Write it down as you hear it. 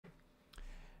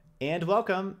And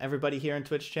welcome everybody here in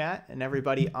Twitch chat and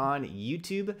everybody on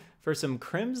YouTube for some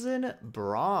Crimson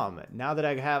Braum. Now that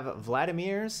I have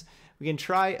Vladimir's, we can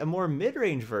try a more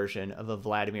mid-range version of a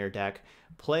Vladimir deck,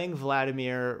 playing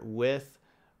Vladimir with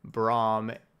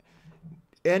Braum.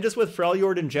 And just with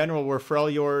Freljord in general, where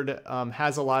Freljord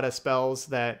has a lot of spells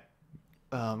that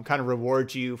kind of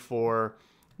reward you for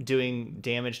doing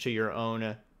damage to your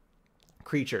own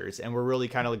creatures, and we're really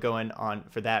kind of going on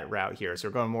for that route here. So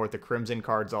we're going more with the Crimson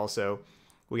cards also.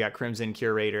 We got Crimson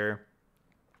Curator,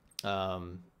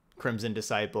 Crimson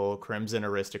Disciple, Crimson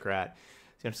Aristocrat.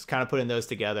 So I'm just kind of putting those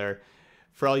together.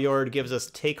 Freljord gives us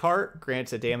Take Heart,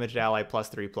 grants a damaged ally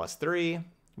 +3/+3.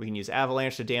 We can use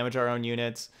Avalanche to damage our own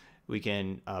units. We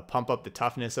can pump up the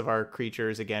toughness of our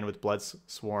creatures, again, with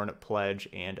Bloodsworn Pledge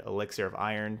and Elixir of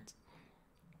Iron.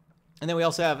 And then we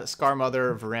also have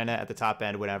Scarmother Verena at the top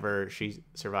end. Whenever she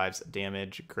survives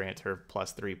damage, grant her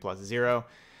 +3/+0.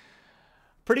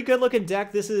 Pretty good looking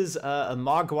deck. This is a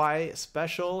Mogwai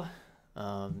special.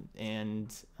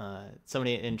 And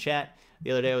somebody in chat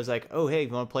the other day was like, oh, hey, if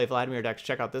you want to play Vladimir decks,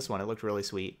 check out this one. It looked really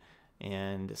sweet.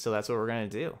 And so that's what we're going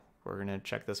to do. We're going to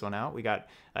check this one out. We got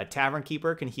a Tavern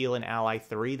Keeper, can heal an ally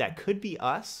 3. That could be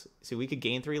us. So we could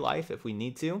gain 3 life if we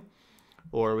need to.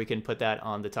 Or we can put that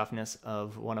on the toughness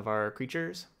of one of our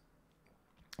creatures.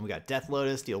 And we got Death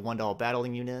Lotus, deal 1 to all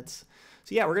battling units.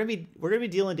 So yeah, we're gonna be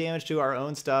dealing damage to our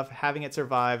own stuff, having it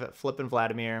survive, flipping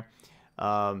Vladimir.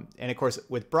 And of course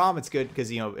with Braum it's good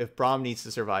because, you know, if Braum needs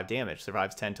to survive damage,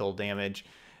 survives 10 total damage,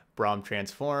 Braum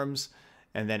transforms,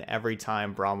 and then every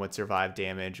time Braum would survive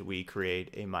damage, we create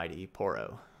a Mighty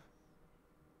Poro.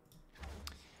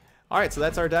 Alright, so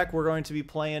that's our deck. We're going to be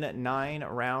playing 9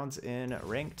 rounds in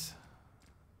ranked.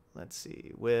 Let's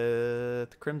see,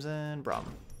 with Crimson Braum.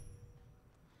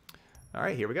 All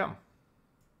right, here we go.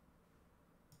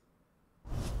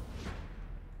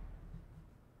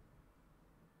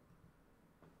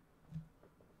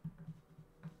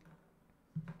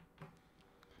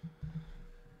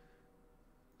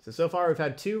 So far we've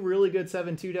had 2 really good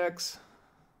 7/2 decks.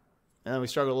 And we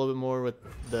struggled a little bit more with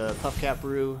the Puffcat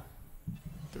Brew,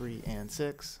 3 and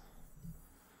 6.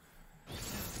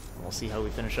 We'll see how we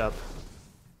finish up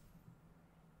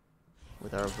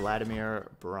with our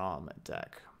Vladimir Braum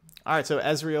deck. All right, so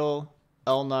Ezreal,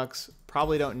 Elnux,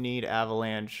 probably don't need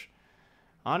Avalanche.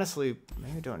 Honestly,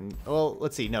 maybe don't. Well,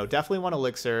 let's see. No, definitely want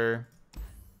Elixir.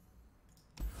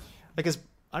 Like, I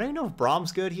don't even know if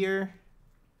Braum's good here.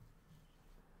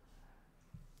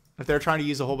 If they're trying to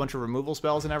use a whole bunch of removal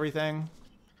spells and everything,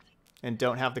 and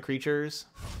don't have the creatures.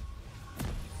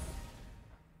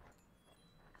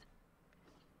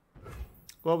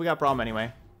 Well, we got Braum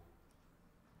anyway.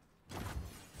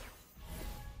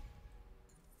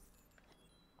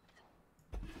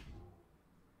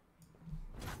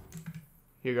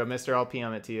 Here you go, Mr. I'll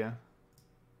PM it to you.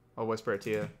 I'll whisper it to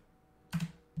you.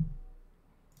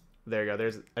 There you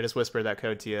go. I just whispered that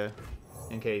code to you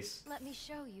in case Let me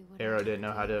show you what Arrow didn't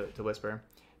know how to whisper.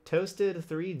 Toasted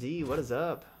 3D, what is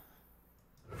up?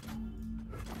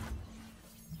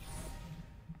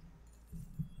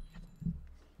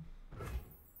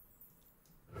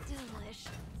 Delicious.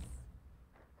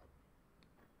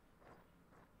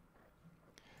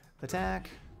 Attack.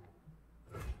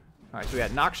 Alright, so we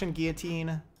got Noxian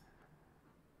Guillotine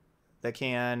that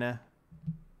can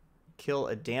kill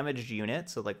a damaged unit.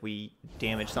 So, like, we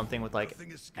damage something with, like,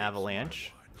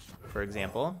 Avalanche, for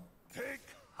example. Take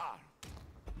heart.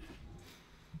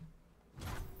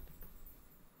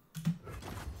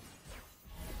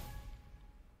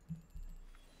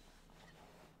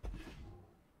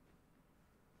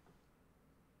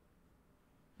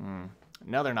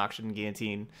 Another Noxian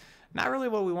Guillotine. Not really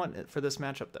what we want for this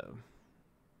matchup, though.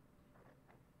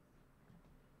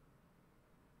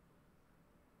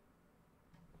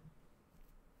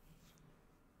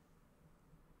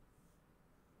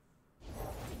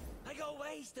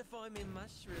 To find me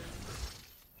mushrooms.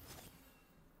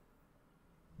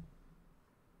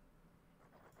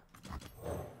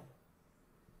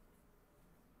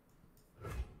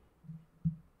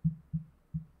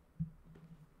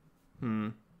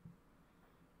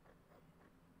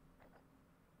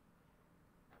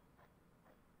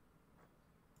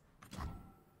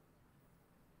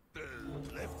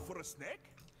 Left for a snack?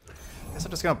 Guess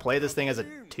I'm just gonna play this thing as a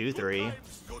 2/3.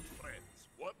 Good friends.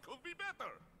 What could be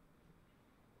better?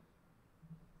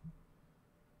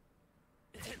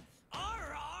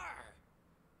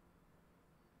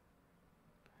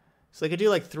 So they could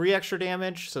do like 3 extra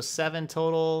damage, so 7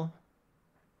 total.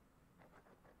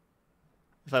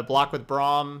 If I block with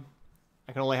Braum,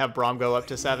 I can only have Braum go up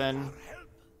to 7.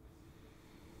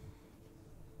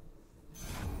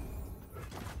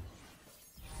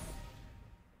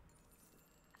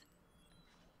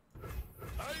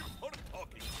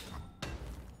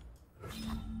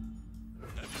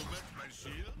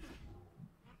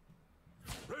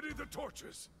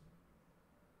 torches.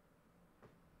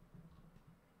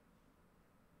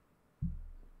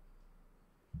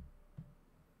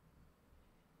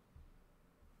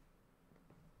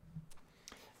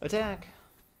 Attack.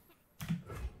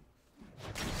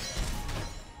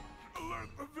 Alert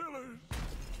the village.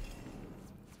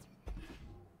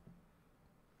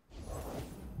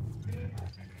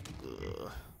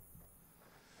 Ugh.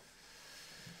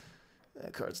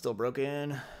 That card's still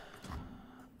broken.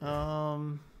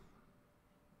 Come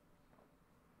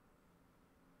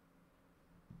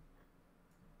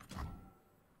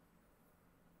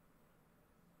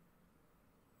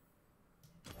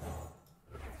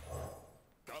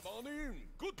on in.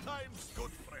 Good times, good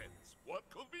friends. What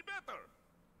could be better?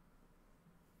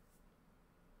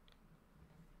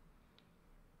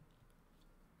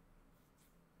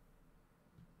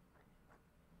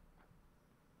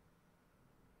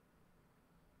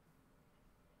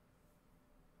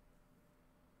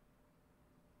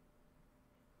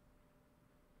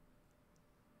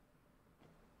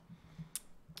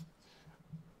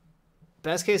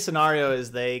 Best case scenario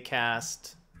is they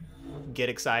cast Get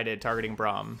Excited targeting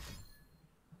Braum.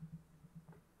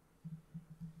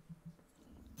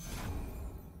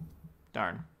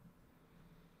 Darn.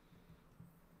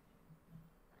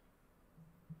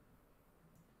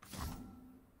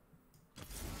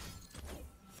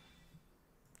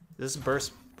 This is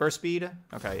burst speed?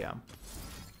 Okay, yeah.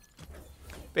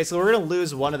 Basically, we're gonna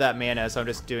lose one of that mana, so I'm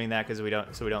just doing that because we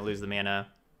don't lose the mana.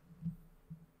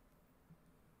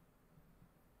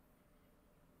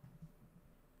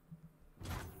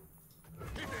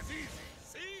 It is easy,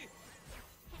 see?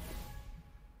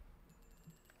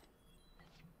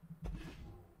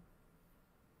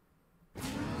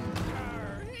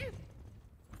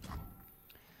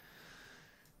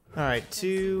 All right,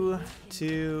 two,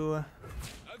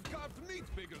 I've got meat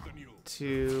bigger than you.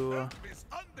 two. Help is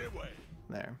underway.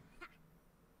 There.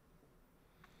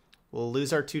 We'll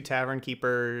lose our 2 Tavern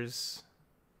Keepers.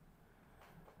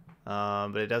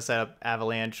 But it does set up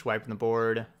Avalanche, wiping the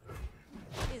board.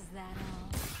 Is that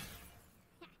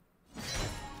all?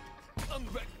 I'm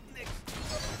back next.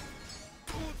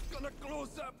 Who's gonna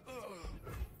close up?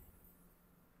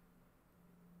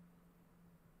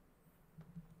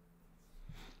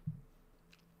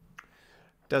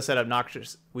 Does set up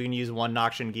Noxus. We can use 1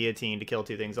 Noxian Guillotine to kill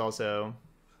 2 things also.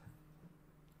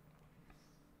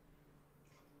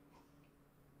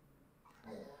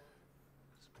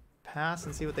 Pass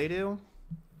and see what they do.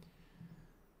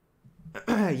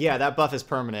 Yeah, that buff is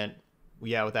permanent.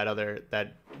 Yeah, with that other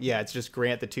yeah, it's just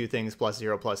grant the 2 things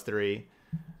 +0/+3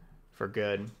 for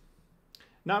good.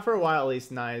 Not for a while at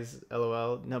least, nice.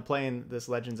 LOL. No, playing this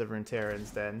Legends of Runeterra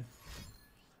instead.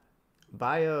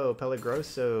 Bio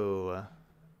Pelagroso.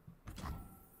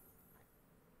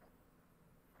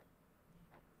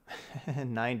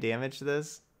 9 damage to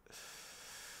this.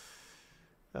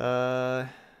 Alright,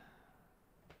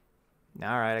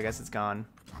 I guess it's gone.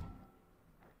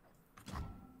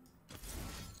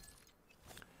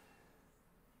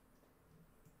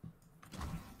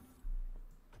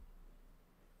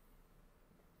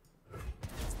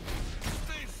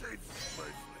 Stay safe, my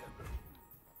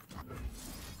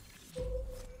friend.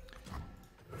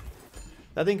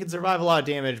 That thing can survive a lot of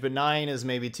damage, but 9 is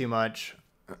maybe too much.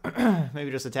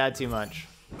 Maybe just a tad too much.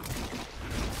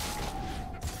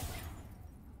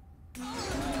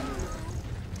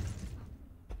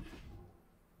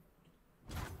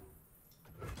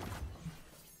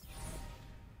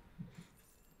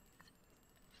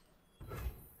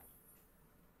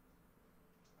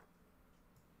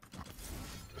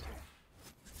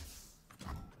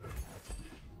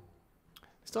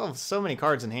 Still have so many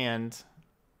cards in hand.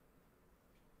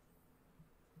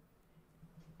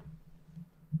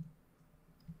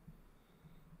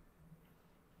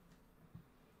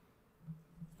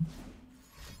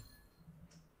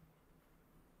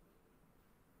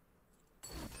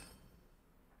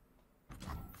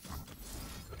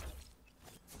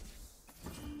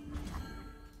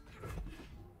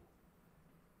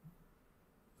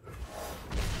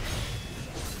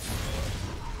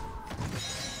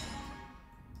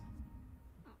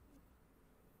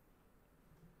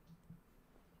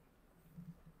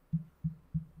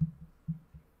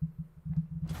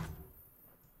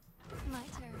 My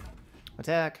turn.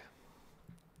 Attack.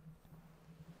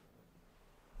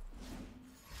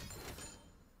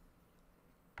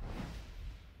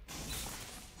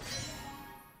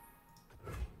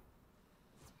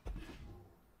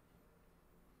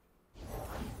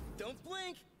 Don't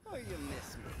blink, or you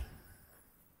miss me.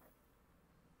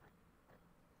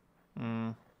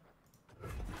 Hmm.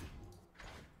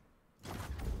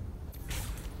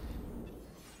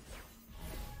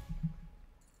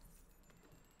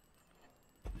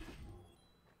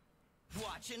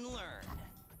 Watch and learn.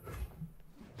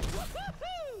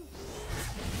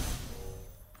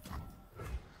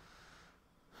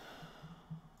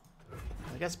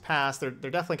 I guess pass. They're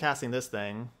definitely casting this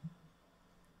thing.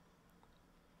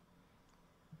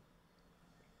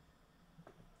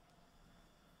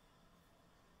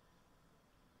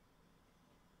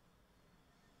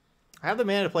 I have the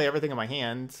mana to play everything in my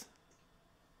hands.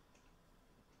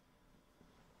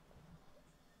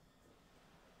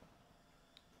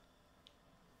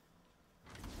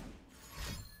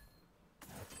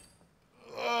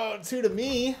 Oh, 2 to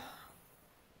me.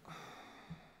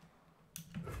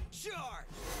 Sure.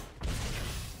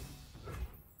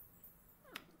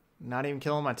 Not even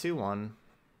killing my 2/1.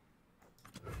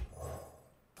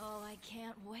 Oh, I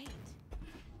can't wait.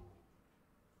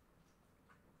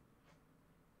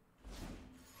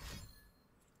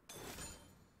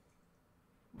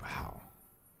 Wow.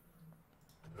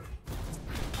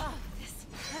 Oh, this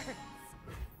hurts.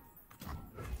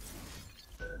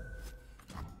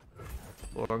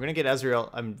 Well, we're gonna get Ezreal.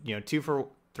 I'm, 2 for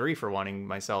 3 for wanting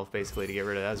myself basically to get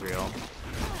rid of Ezreal.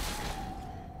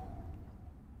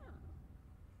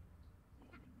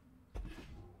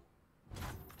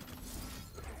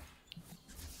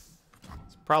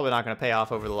 It's probably not gonna pay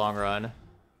off over the long run.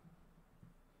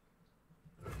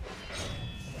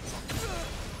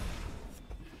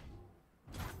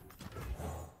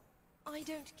 I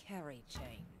don't carry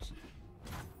change.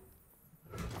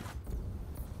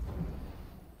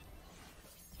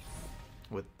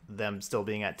 With them still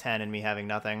being at 10 and me having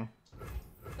nothing.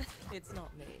 It's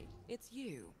not me. It's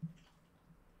you.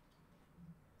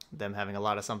 Them having a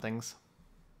lot of somethings.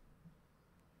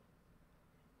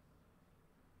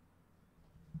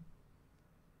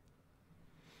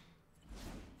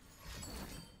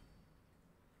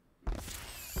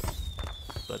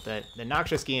 But the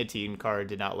Noxus Guillotine card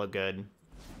did not look good.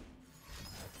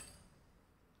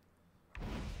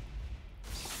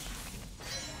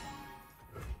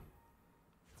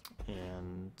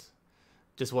 And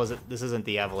just wasn't. This isn't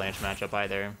the Avalanche matchup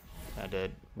either. I had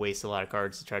to waste a lot of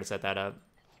cards to try to set that up.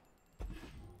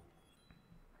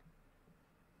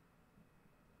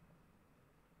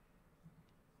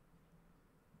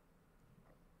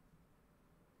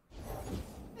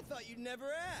 I thought you'd never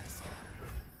ask.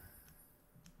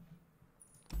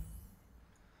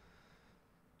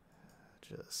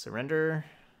 Just surrender.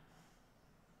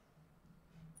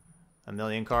 A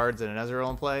million cards and an Ezreal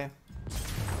in play.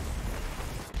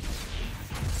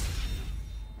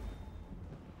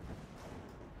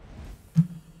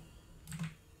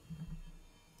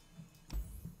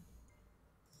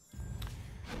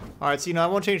 Alright, so I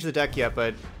won't change the deck yet,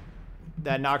 but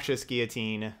that Noxus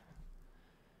Guillotine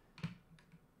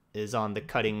is on the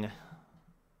cutting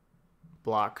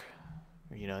block.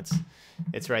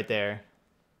 It's right there.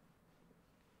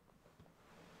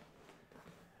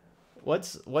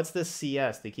 What's this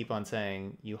CS they keep on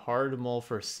saying? You hard mull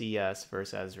for CS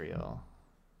versus Ezreal.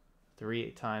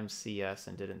 3 times CS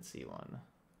and didn't see one.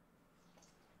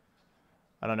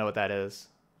 I don't know what that is.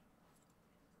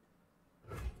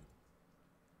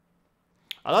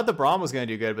 I thought the Braum was going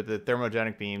to do good, but the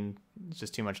Thermogenic Beam is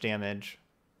just too much damage.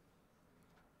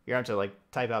 You're going to have to,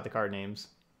 type out the card names.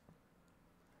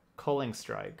 Culling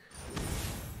Strike.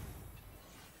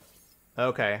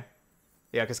 Okay.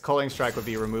 Yeah, because Culling Strike would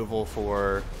be removal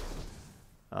for...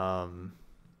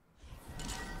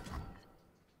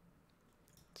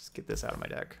 Just get this out of my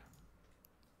deck.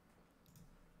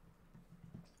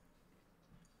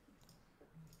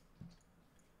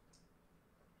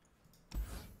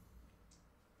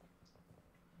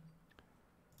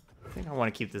 I think I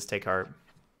want to keep this Take Heart.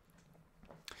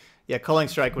 Yeah, Culling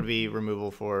Strike would be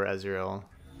removal for Ezreal.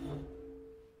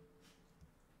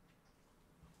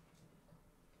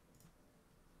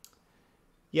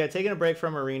 Yeah, taking a break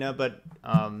from Arena, but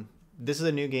this is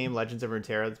a new game, Legends of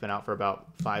Runeterra, that's been out for about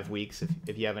 5 weeks.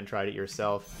 If you haven't tried it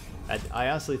yourself, I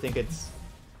honestly think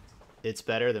it's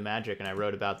better than Magic, and I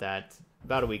wrote about that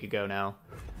about a week ago now.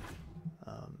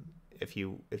 If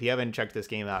you haven't checked this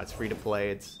game out, it's free to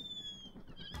play.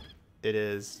 It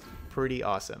is pretty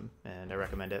awesome, and I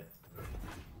recommend it.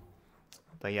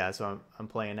 But yeah, so I'm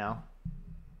playing now.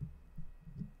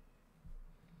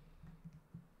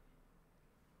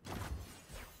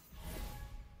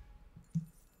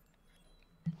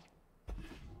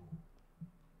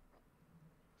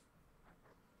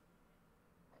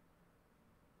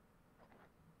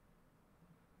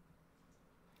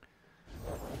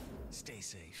 Stay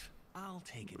safe. I'll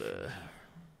take it Bleh. from here.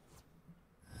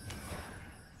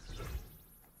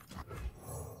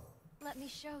 Let me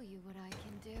show you what I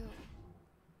can do.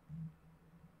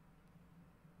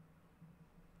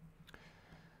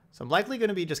 So I'm likely going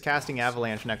to be just casting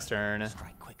Avalanche next turn.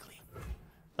 Strike quickly.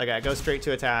 Like, I go straight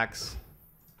to attacks.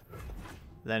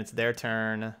 Then it's their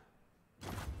turn.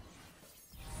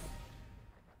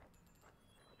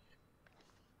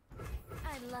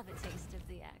 I love a taste of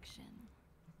the action.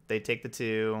 They take the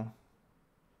 2.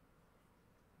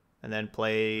 And then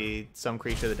play some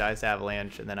creature that dies to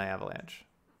Avalanche, and then I Avalanche.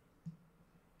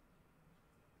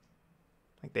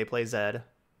 Like, they play Zed.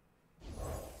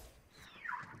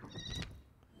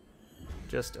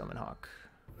 Just Omen Hawk.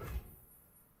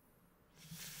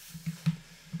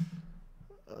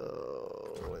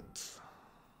 Oh, it's...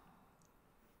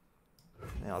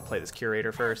 Yeah, I'll play this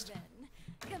Curator first.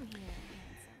 Come here, handsome.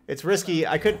 It's risky.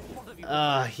 I could...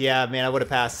 yeah, man, I would have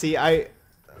passed. See, I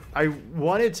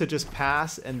wanted to just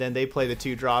pass, and then they play the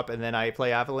 2-drop, and then I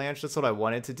play Avalanche. That's what I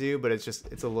wanted to do, but it's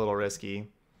a little risky.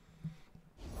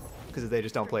 Because they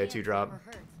just don't play a 2-drop. Never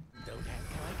hurts. Don't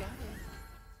ask how I got it.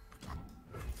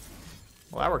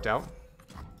 Well, that worked out.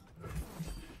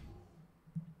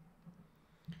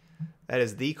 That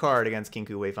is the card against Kinku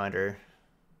Wayfinder.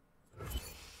 Is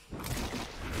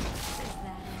that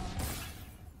all?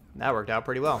 That worked out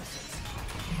pretty well.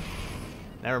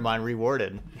 Never mind,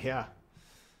 rewarded. Yeah.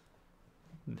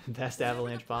 Best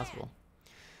Avalanche possible.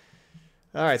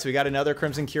 Alright, so we got another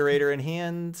Crimson Curator in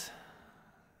hand.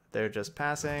 They're just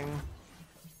passing.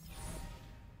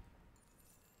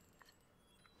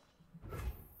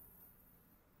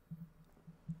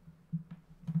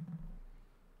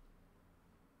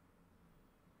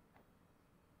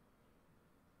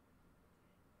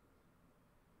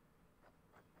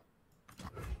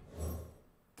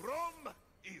 Braum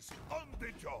is on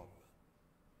the job.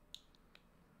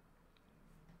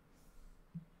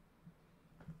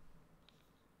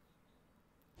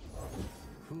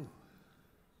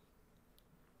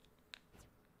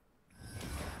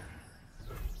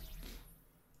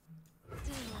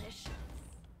 Delicious.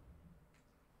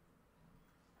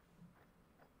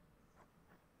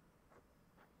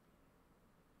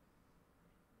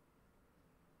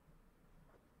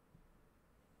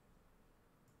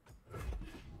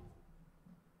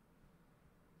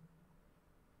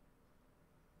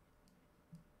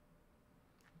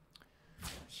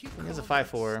 You think it's a call that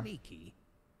 5/4. Sneaky.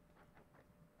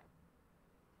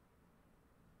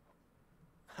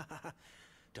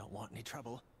 Don't want any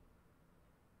trouble.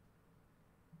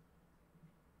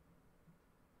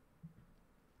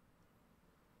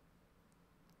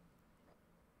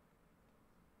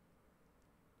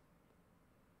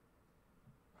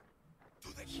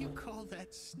 You call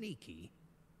that sneaky?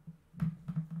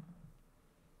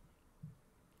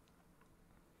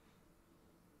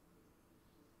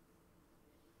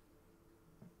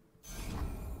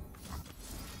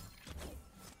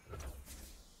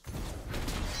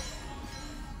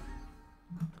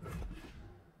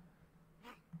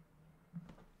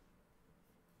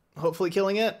 Hopefully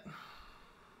killing it.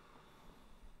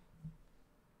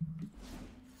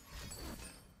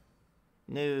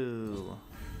 No.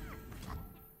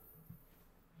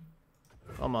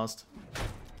 Almost.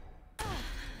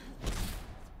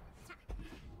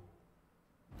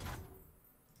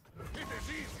 It is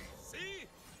easy, see?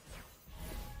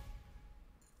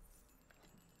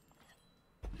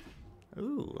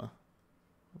 Ooh.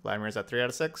 Vladimir's at 3 out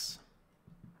of 6.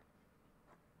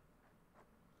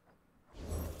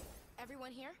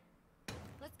 Everyone here?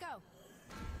 Let's go.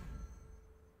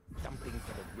 Something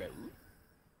for the road?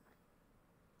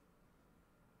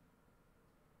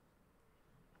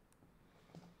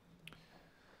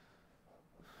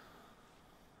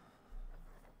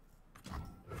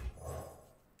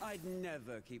 I'd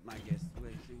never keep my guests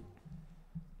waiting.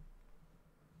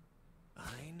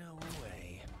 I know a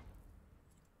way.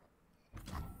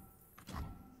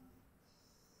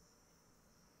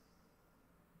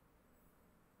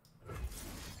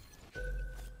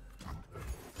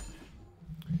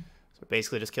 So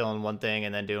basically just killing one thing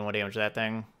and then doing 1 damage to that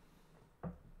thing.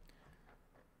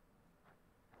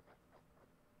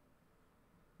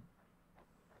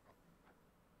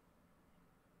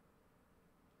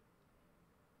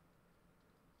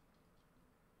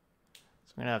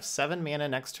 So we're going to have 7 mana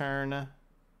next turn. They're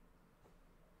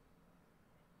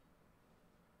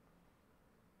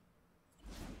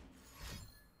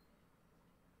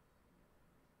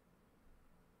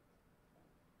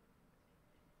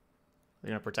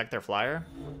going to protect their flyer?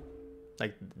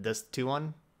 Like this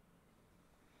 2/1?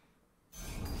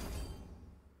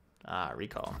 Ah,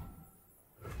 recall.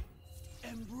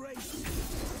 Embrace.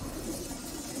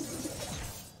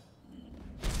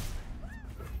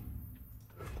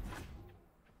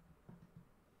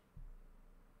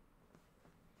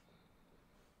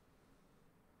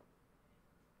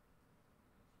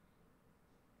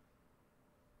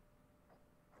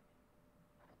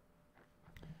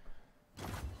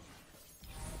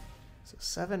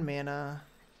 7 mana.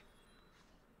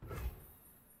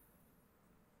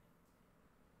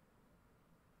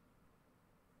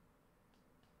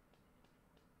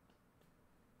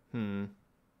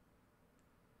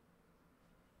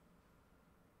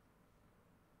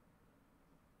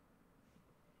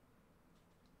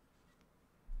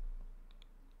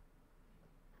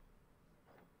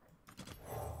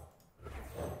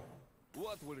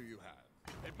 What will you have?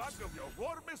 A mug of your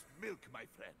warmest milk, my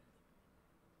friend.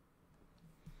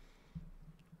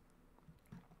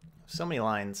 So many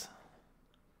lines.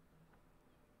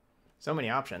 So many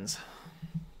options.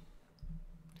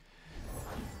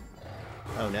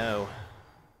 Oh no.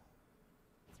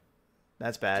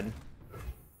 That's bad.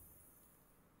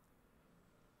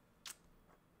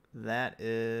 That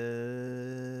is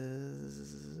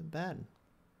bad.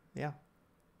 Yeah.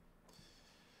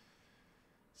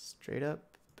 Straight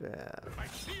up bad. My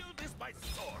shield is my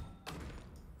sword.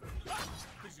 Ah,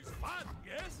 this is fun,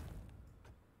 yes?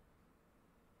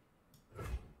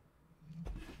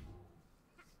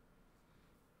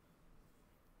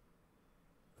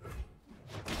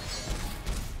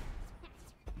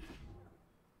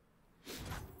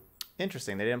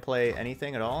 Interesting. They didn't play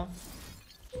anything at all.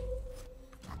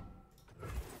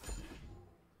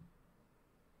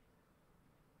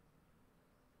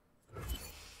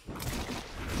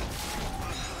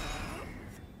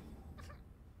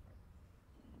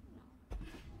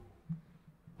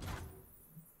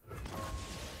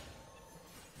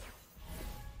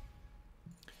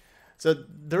 So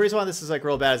the reason why this is like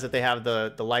real bad is that they have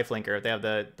the life linker. They have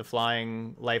the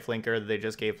flying life linker that they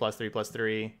just gave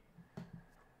 +3/+3.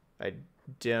 I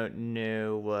don't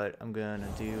know what I'm gonna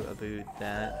do about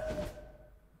that.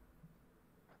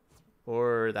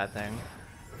 Or that thing.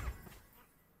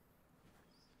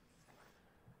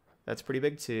 That's pretty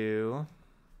big too.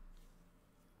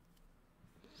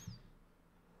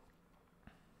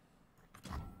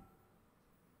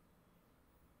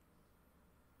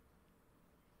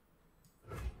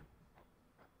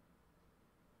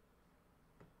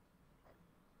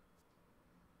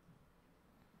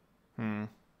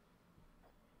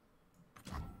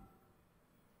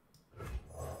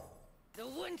 The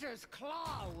winter's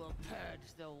claw will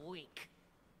purge the weak.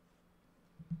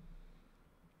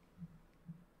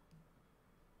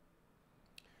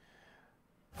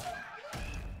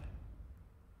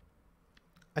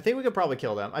 I think we could probably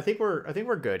kill them. I think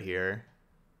we're good here.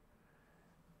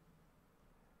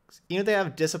 You know, they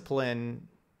have discipline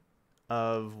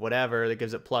of whatever that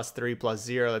gives it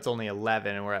 +3/+0. That's only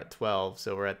 11, and we're at 12,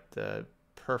 so we're at the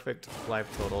perfect life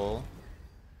total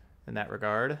in that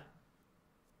regard.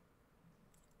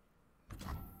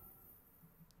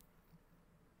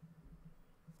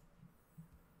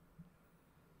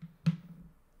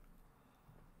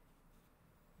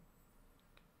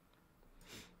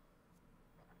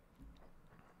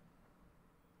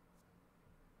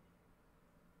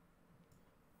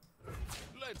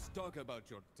 Let's talk about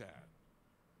your tan.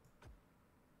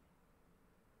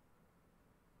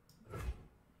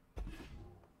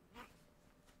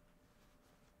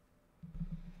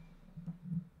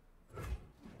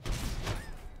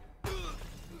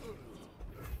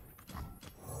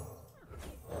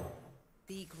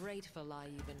 Be grateful I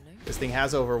even know. This thing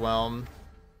has overwhelm.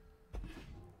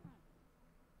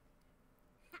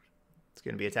 It's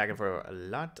going to be attacking for a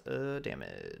lot of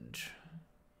damage.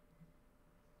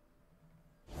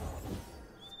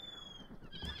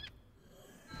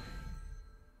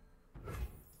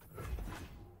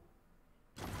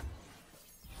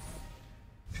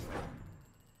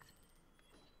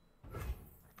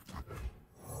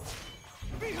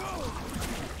 Behold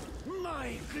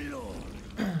my glory.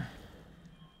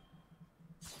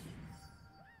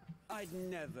 I'd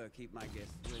never keep my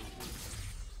guests waiting.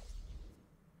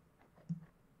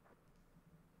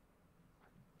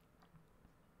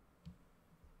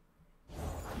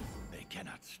 They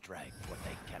cannot strike what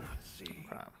they cannot see.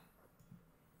 Wow.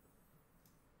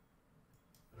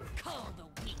 Call the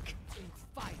weak in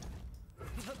fire.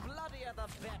 The bloodier the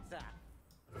better.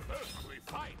 First we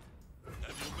fight.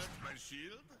 Have you met my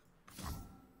shield?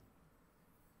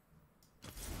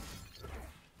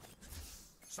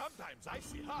 Sometimes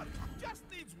icy heart just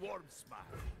needs warm smile.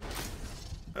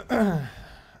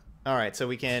 All right, so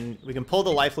we can pull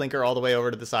the life linker all the way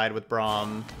over to the side with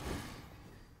Braum.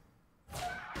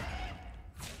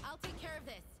 I'll take care of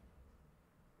this.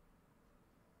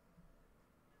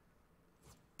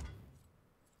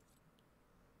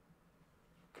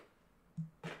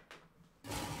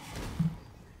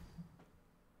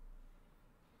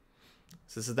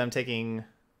 So this is them taking...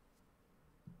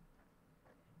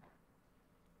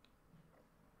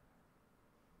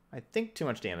 I think too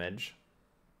much damage.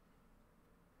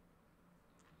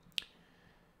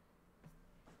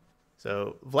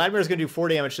 So Vladimir's gonna do 4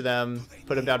 damage to them,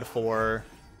 put him down to 4.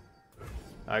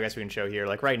 I guess we can show here,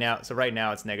 like right now. So right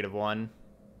now it's -1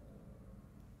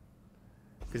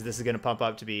 because this is gonna pump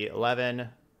up to be 11.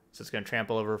 So it's gonna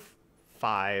trample over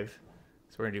 5.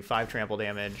 So we're gonna do 5 trample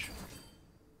damage.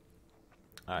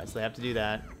 All right, so they have to do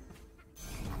that.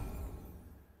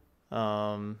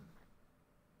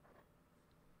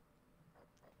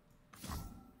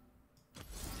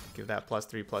 Give that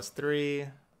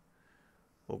 +3/+3.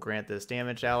 We'll grant this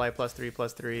damaged ally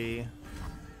 +3/+3.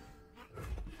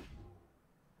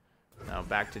 Now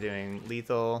back to doing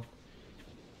lethal.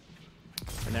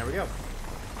 And there we go.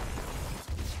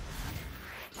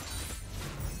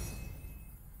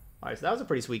 Alright, so that was a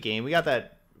pretty sweet game. We got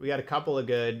a couple of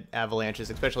good avalanches,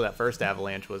 especially that first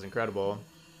avalanche was incredible.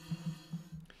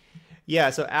 Yeah,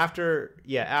 so after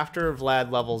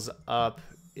Vlad levels up,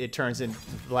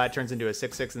 Vlad turns into a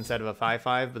 6/6 instead of a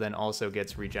 5/5, but then also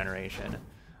gets regeneration.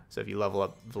 So if you level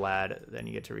up Vlad, then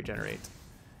you get to regenerate.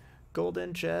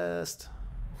 Golden chest.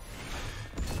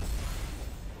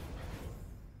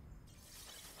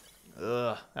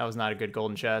 Ugh, that was not a good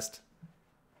golden chest.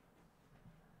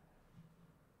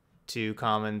 2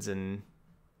 commons and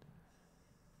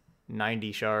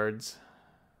 90 shards.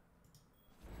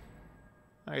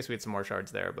 I guess we had some more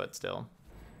shards there, but still.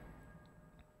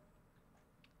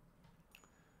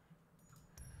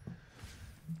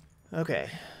 Okay,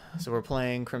 so we're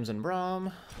playing Crimson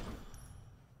Braum.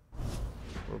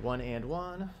 We're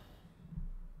 1-1.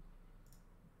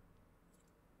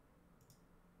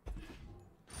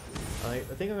 I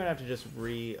think I'm gonna have to just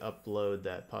re-upload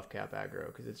that puff cap aggro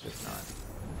because it's just not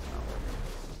working.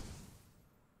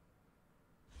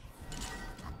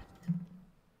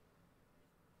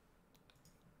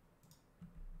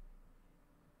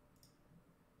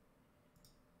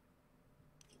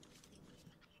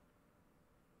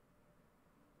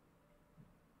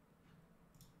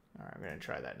 All right, I'm gonna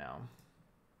try that now.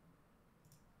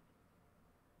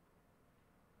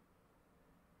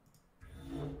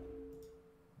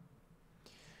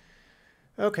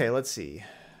 Okay, let's see.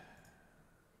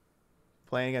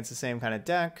 Playing against the same kind of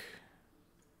deck.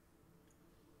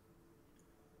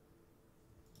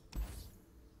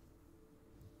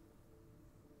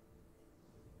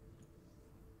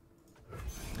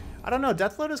 I don't know.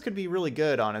 Death Lotus could be really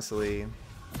good, honestly,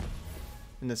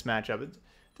 in this matchup. It's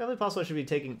definitely possible I should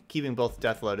be keeping both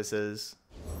Death Lotuses.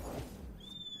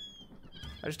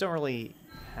 I just don't really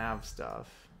have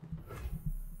stuff.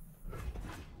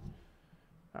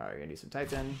 Alright, we're gonna do some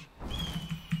Titan.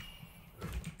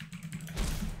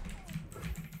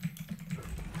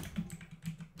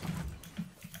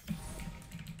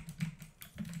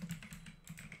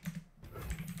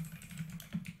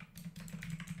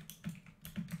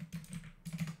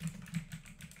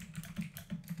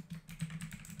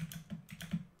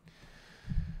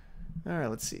 Alright,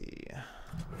 let's see.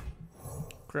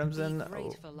 Crimson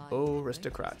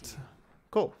Aristocrat.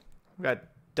 Cool. We got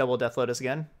double Death Lotus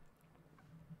again.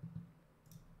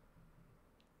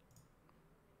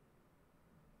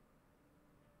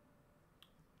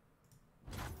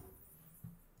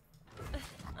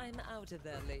 I'm out of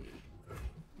their league.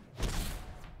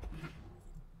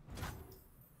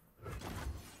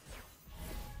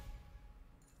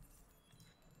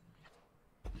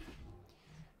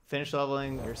 Finish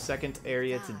leveling your second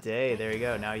area today. There you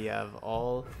go. Now you have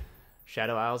all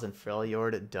Shadow Isles and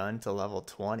Freljord done to level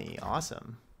 20.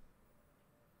 Awesome.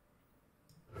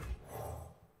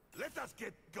 Let us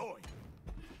get going.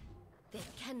 They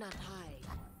cannot hide.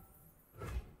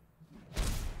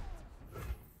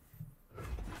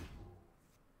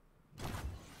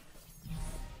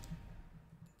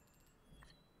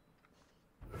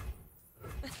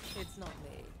 It's not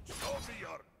me. Show me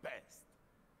your best.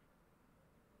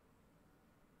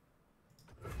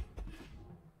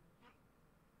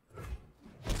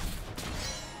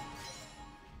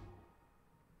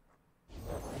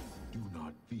 Do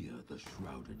not fear the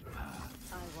shrouded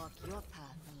path. I walk your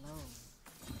path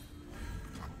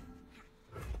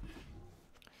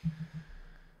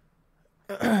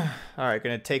alone. Alright,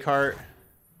 gonna take heart.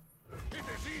 It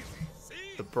is easy.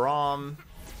 See? The Braum.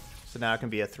 So now it can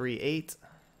be a 3/8.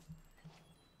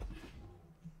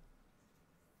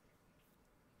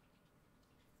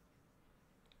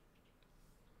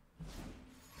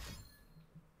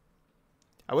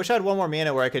 I wish I had one more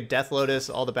mana where I could Death Lotus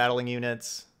all the battling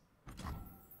units.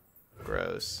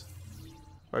 Gross.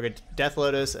 Or I could Death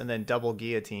Lotus and then double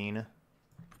Guillotine.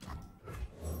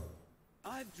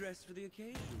 I've dressed for the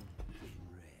occasion in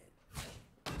red.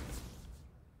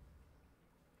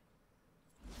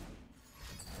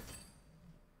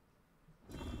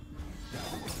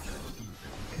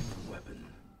 Weapon.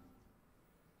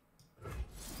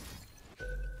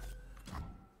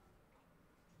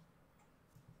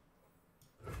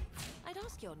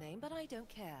 ask your name, but I don't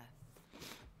care.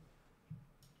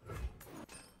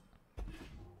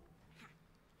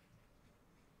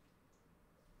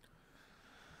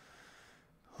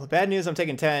 Well, the bad news, I'm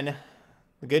taking 10.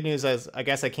 The good news is I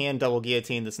guess I can double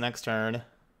guillotine this next turn.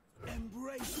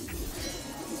 Embrace.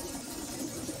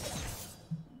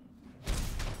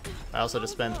 I also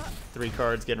just spent 3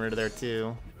 cards getting rid of there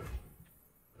too.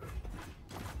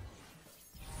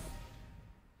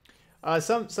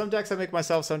 Some decks I make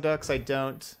myself, some decks I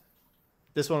don't.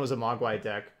 This one was a Mogwai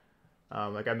deck.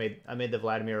 Like I made the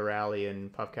Vladimir rally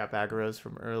and Puffcap aggro's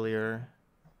from earlier.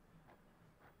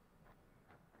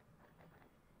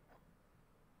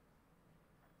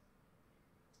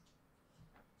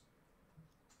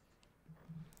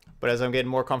 But as I'm getting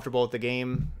more comfortable with the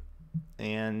game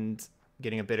and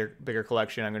getting a bigger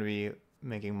collection, I'm going to be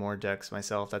making more decks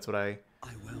myself. That's what I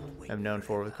am known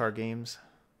for with card games.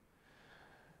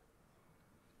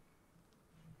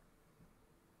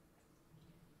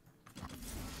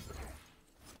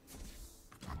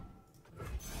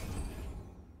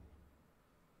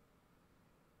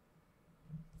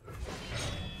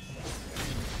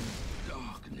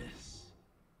 Darkness.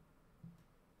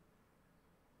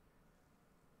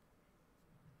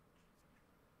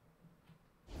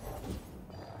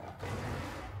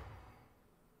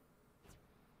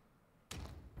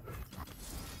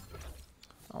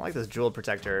 I like this Jeweled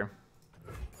Protector.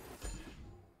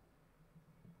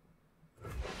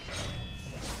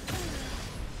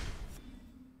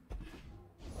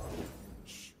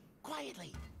 Shh,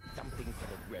 quietly. Something for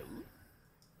the road?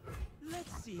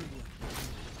 Let's see what.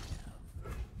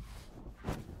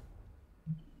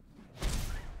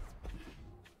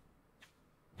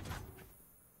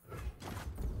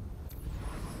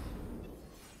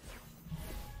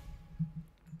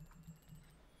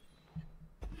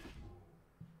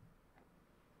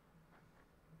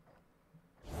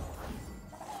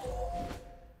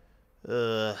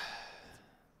 Ugh.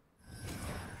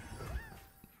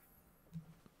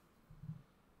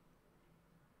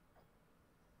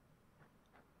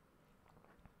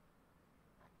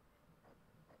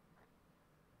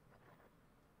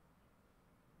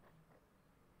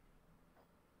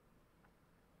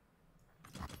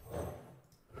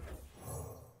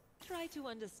 Try to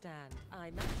understand.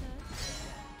 I matter.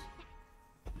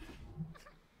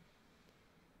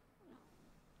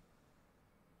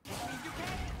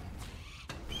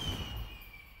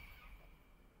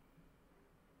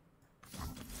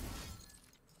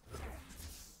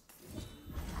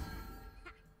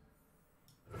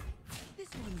 This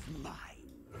one's mine.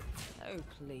 Oh,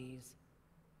 please.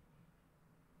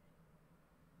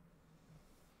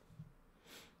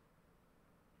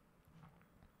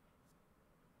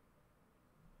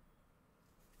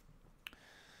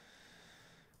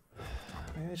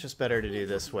 Maybe it's just better to do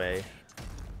this way.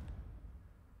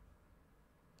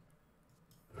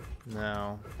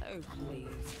 No. Oh, please.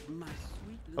 My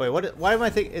sweet. Oh wait, what? Why am I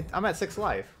thinking? I'm at 6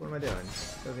 life. What am I doing?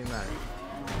 Doesn't even matter.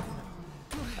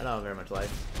 I don't have very much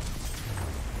life.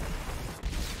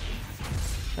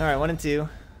 All right, 1 and 2.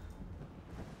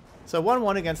 So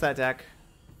 1-1 against that deck,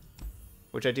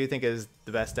 which I do think is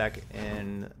the best deck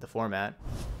in the format.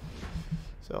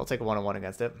 So I'll take a 1-1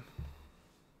 against it.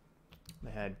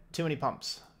 They had too many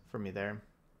pumps for me there.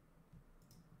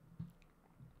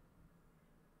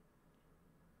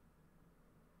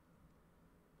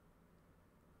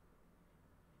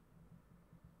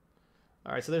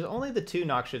 All right, so there's only the 2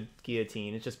 Noxus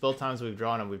Guillotine. It's just both times we've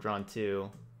drawn them, we've drawn 2.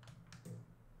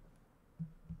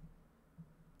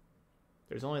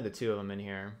 There's only the 2 of them in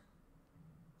here.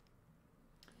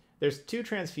 There's 2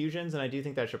 transfusions, and I do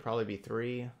think that should probably be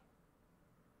 3.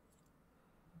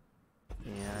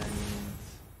 And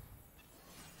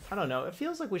I don't know. It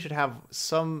feels like we should have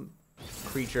some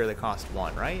creature that costs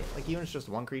 1, right? Like even if it's just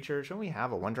 1 creature, shouldn't we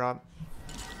have a 1-drop?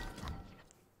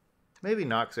 Maybe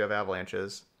not, because we have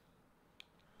avalanches.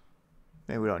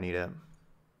 Maybe we don't need it.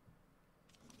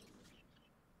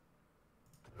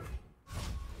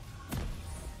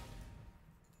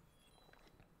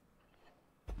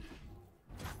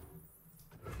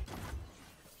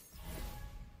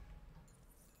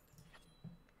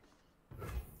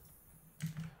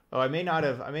 Oh, I may not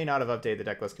have updated the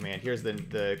decklist command. Here's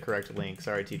the correct link.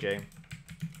 Sorry, TJ.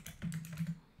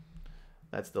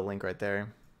 That's the link right there.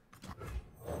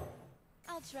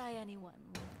 I'll try anyone.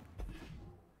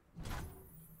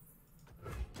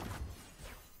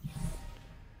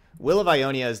 Will of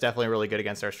Ionia is definitely really good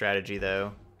against our strategy,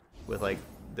 though, with like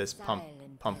this pump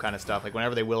kind of stuff. Like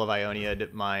whenever they Will of Ionia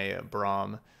my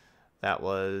Braum, that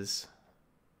was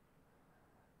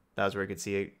where you could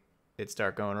see it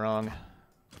start going wrong.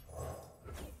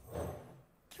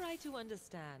 Try Try to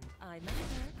understand. I matter,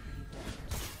 you don't.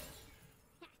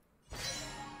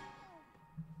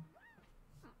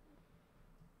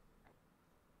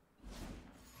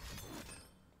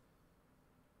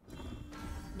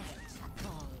 Next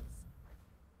falls.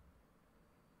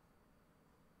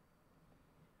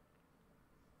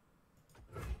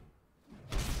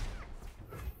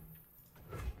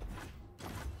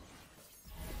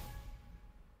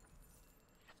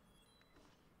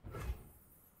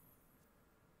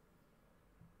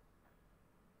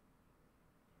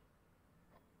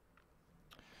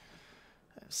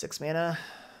 I have 6 mana.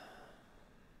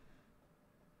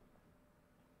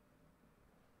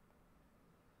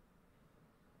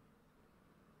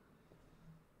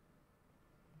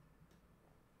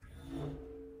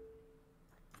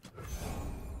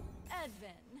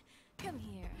 Edvin, come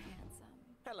here, handsome.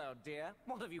 Hello, dear.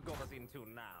 What have you got us into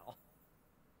now?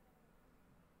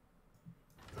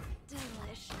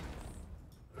 Delicious.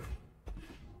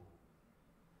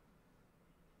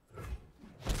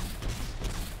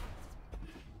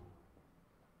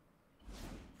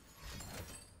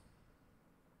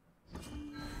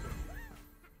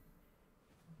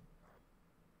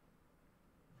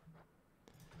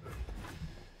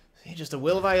 See, just a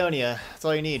Will of Ionia. That's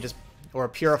all you need. Just or a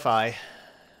Purify.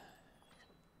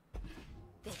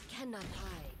 They cannot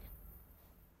hide.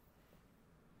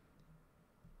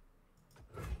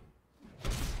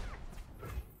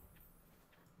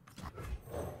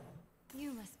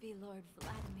 You must be Lord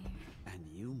Vladimir. And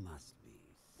you must be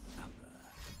supper.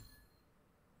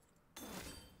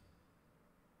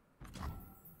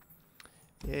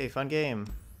 Yay, fun game.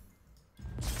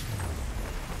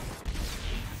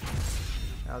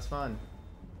 That was fun.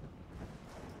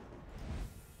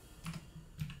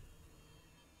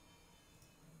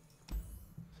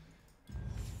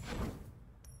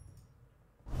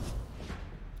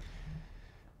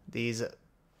 These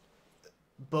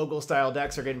Bogle style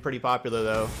decks are getting pretty popular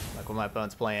though, like when my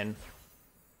opponent's playing.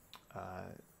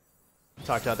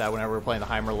 Talked about that whenever we were playing the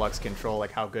Heimer Lux control,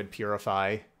 like how good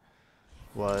Purify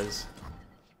was.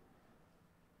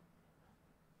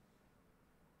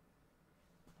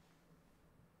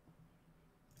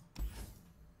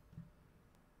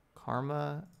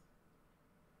 Karma.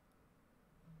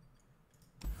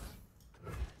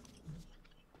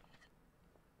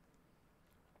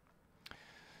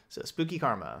 So Spooky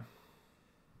Karma.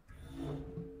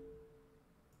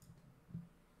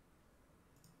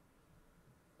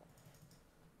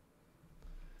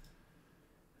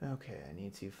 Okay, I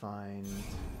need to find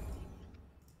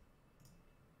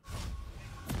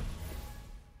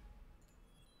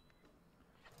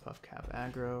Puff Cap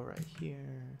aggro right here.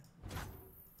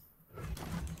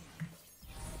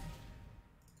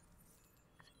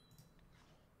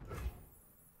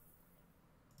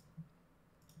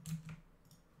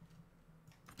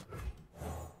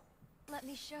 Let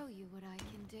me show you what I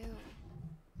can do.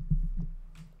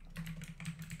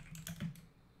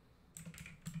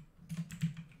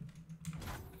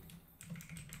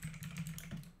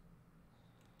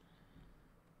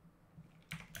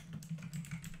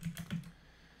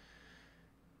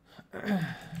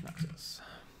 Noxus.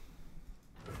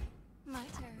 My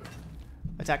turn.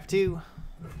 Attack for 2.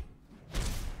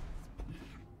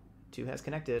 2 has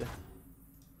connected.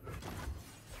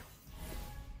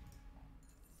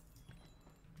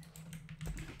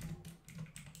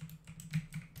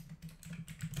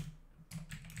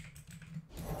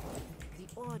 The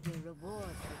order rewards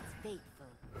its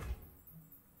faithful.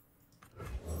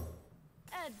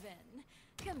 Edvin,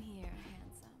 come here,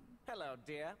 handsome. Hello,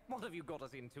 dear. What have you got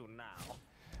us into now?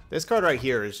 This card right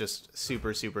here is just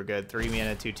super, super good. 3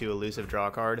 mana, 2/2 elusive draw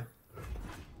card.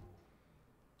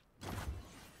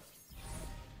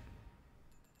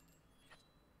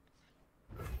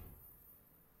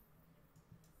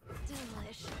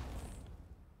 Delicious.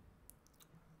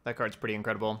 That card's pretty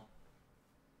incredible.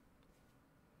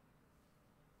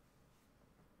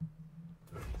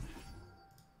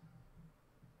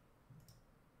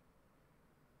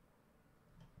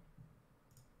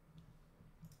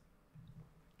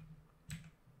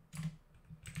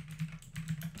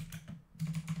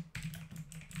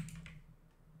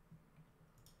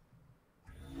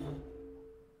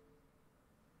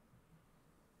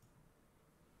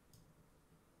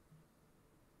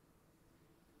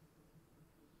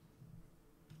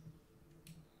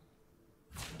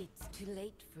 It's too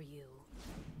late for you.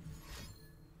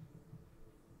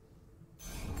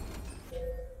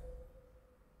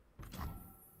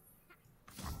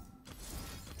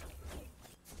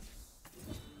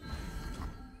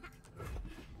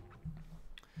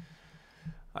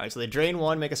 Alright, so they drain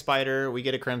 1, make a spider, we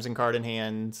get a crimson card in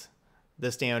hand.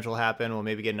 this damage will happen. We'll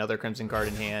maybe get another Crimson card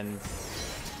in hand.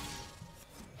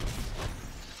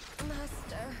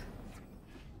 Master.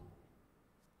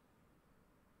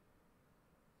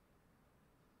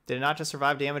 Did it not just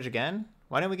survive damage again?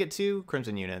 Why didn't we get 2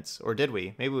 Crimson units? Or did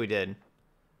we? Maybe we did.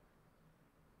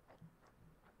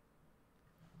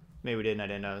 Maybe we didn't, I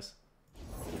didn't notice.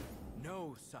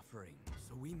 No suffering,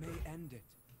 so we may end it.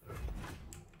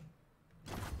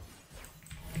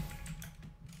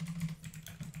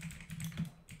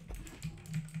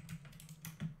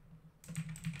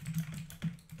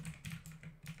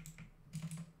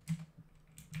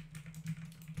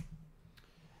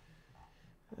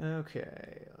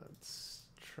 Okay, let's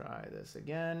try this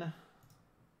again.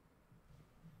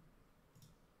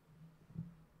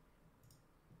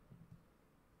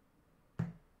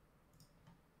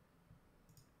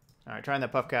 All right, trying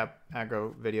that puff cap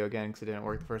aggro video again because it didn't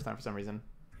work the first time for some reason.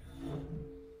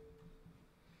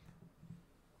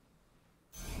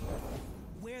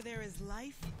 Where there is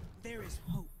life, there is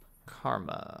hope.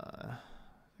 Karma.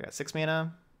 I got 6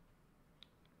 mana.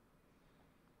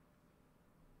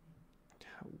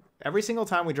 Every single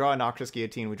time we draw a Noxus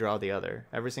Guillotine, we draw the other.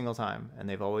 Every single time. And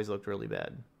they've always looked really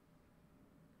bad.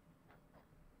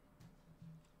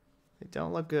 They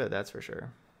don't look good, that's for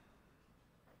sure.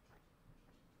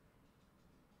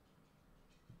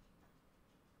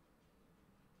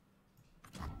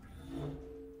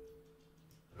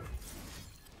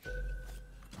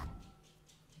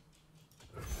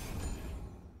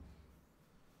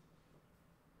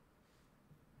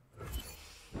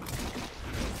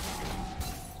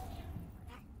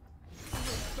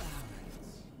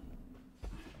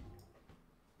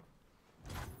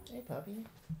 Hey, puppy.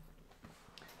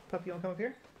 Puppy, you want to come up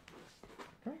here?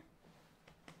 Come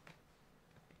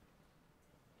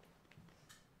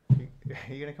here.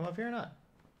 Are you going to come up here or not?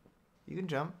 You can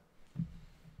jump.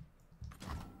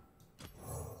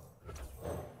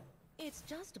 It's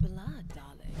just blood,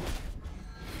 darling.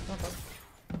 Come on, pup.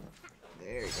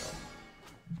 There you go.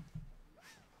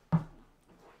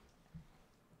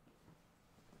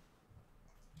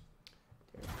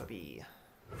 There's puppy.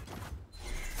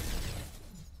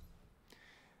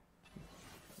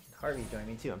 Harvey joined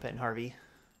me too. I'm petting Harvey.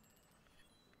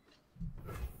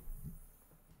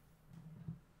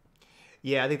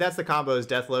 Yeah, I think that's the combo is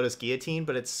Death Lotus Guillotine,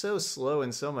 but it's so slow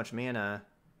and so much mana.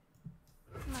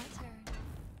 My turn.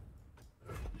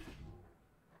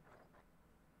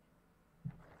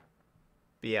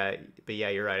 But yeah,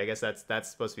 you're right. I guess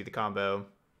that's supposed to be the combo.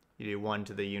 You do 1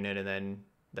 to the unit and then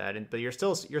that, but you're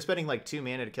spending like 2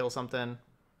 mana to kill something.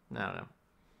 I don't know.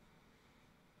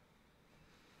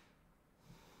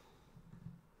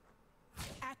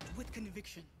 Act with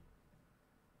conviction.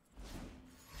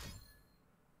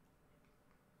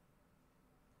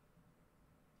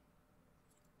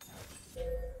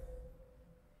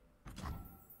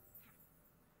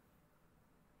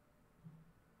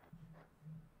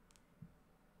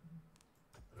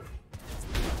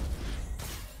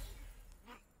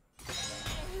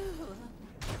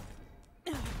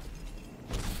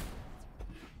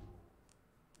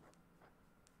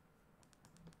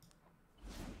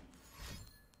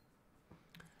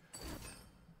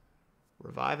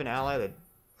 Revive an ally that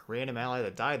random ally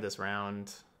that died this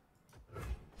round.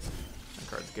 That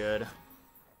card's good.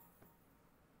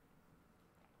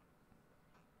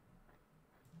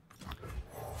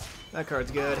 That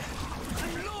card's good.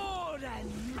 Lord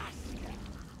and master.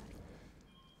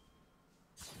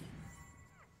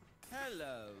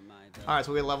 Hello, my dog. All right,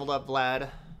 so we leveled up Vlad.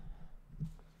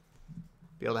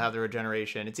 Be able to have the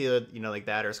regeneration. It's either like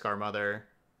that or Scar Mother.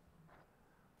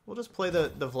 We'll just play the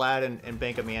Vlad and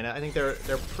bank of mana. I think they're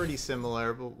pretty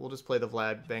similar, but we'll just play the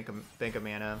Vlad bank of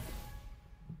mana.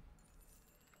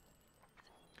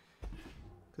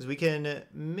 Because we can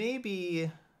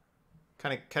maybe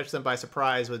kind of catch them by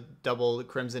surprise with double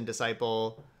Crimson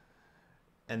Disciple,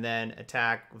 and then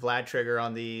attack Vlad Trigger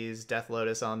on these, Death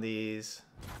Lotus on these.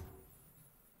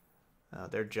 Oh,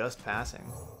 they're just passing.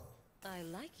 I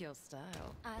like your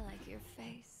style. I like your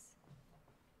face.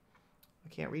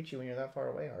 I can't reach you when you're that far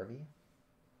away, Harvey.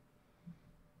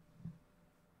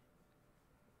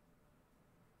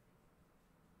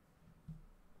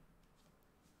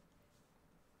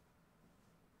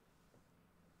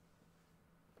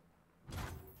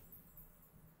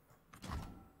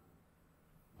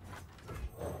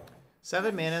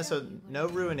 Seven mana, so no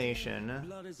ruination.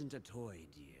 Blood isn't a toy,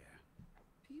 dear.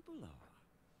 People are.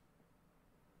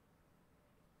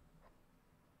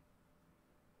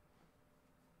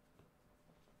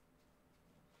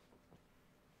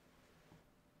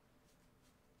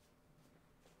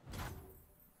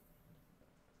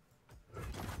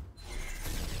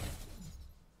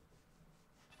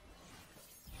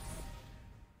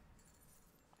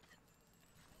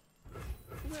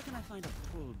 Where can I find a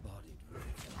full-bodied room?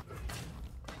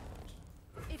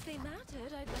 If they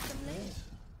mattered, I'd let them live.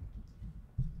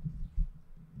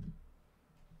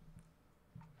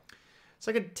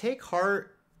 So I could take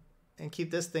heart and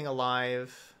keep this thing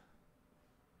alive.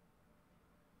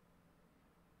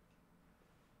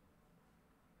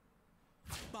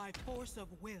 By force of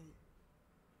will.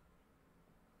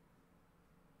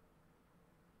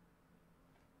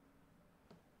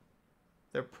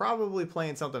 They're probably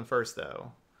playing something first,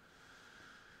 though.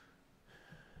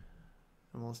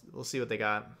 And we'll see what they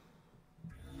got.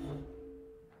 I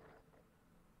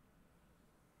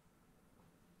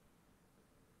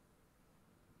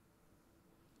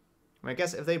mean, I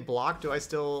guess if they block, do I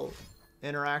still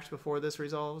interact before this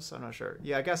resolves? I'm not sure.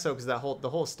 Yeah, I guess so, because the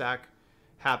whole stack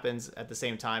happens at the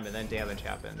same time, and then damage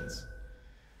happens.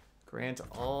 Grant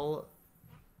all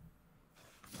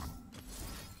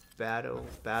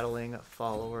battling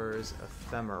followers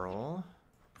ephemeral.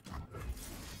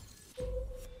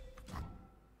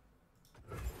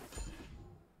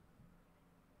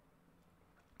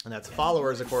 And that's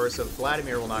followers, of course, so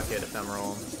Vladimir will not get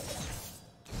ephemeral.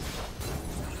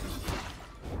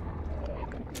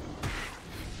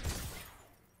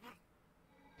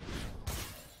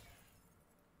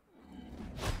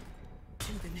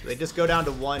 So they just go down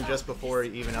to 1 just before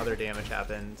even other damage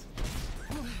happened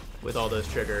with all those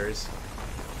triggers.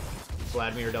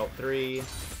 Vladimir dealt 3.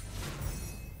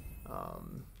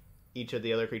 Each of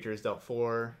the other creatures dealt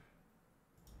 4.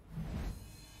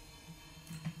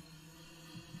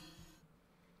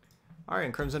 Alright,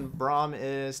 and Crimson Braum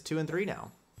is 2 and 3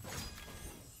 now.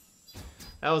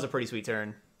 That was a pretty sweet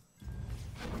turn.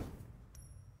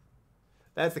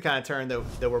 That's the kind of turn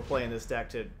that we're playing this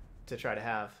deck to try to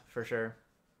have, for sure.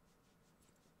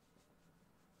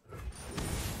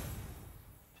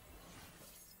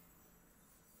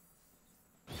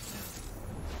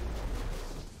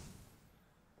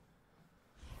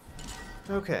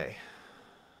 Okay.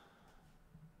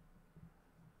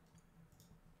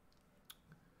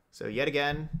 So yet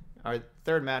again, our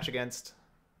third match against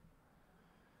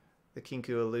the Kinku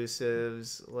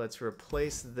Elusives. Let's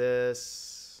replace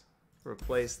this,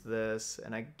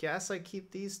 and I guess I keep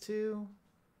these two.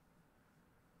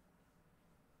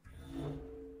 I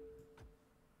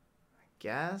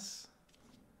guess.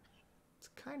 It's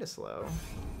kind of slow.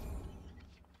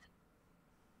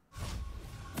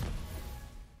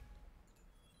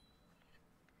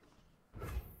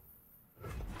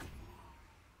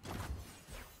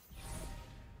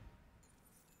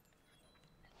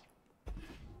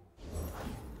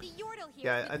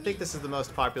 Yeah, I think this is the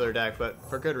most popular deck, but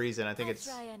for good reason. I think it's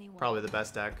probably the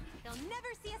best deck. They'll never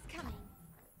see us coming.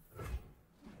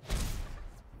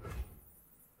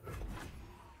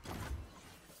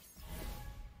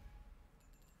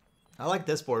 I like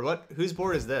this board. Whose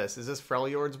board is this? Is this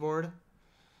Freljord's board?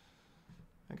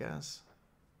 I guess.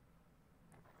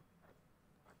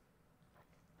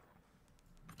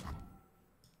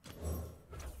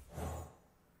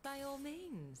 By all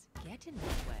means, get in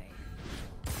that way.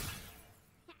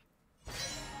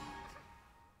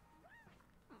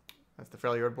 That's the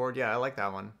Freljord board? Yeah, I like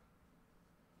that one.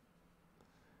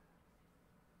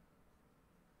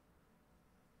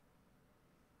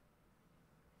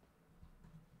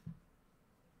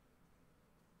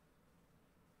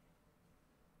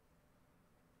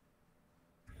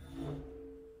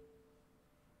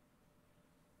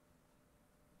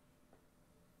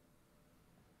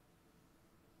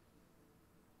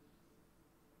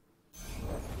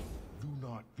 Do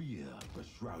not fear the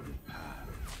shrouded path.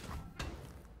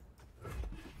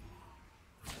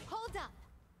 Hold up.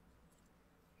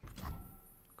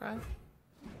 Okay.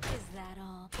 Is that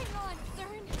all? Hang on,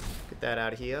 Cern. Get that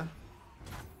out of here.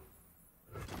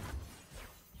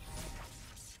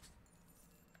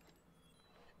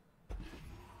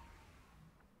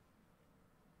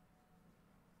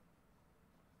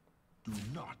 Do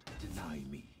not deny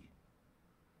me.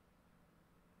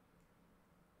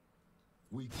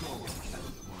 We go as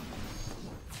one.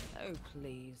 Oh,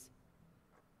 please.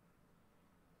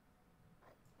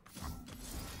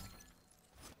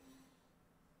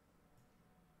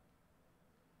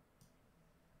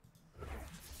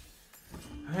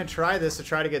 I'm gonna try this to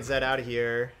try to get Zed out of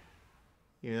here.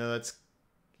 You know, that's,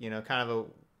 you know, kind of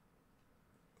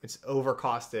it's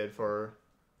overcosted for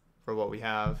what we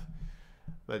have.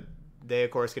 But they,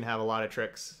 of course, can have a lot of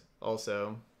tricks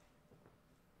also.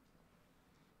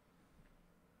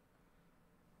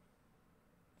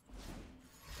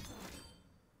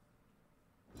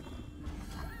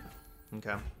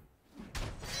 Okay.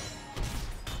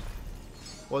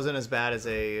 Wasn't as bad as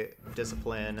a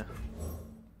discipline.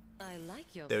 I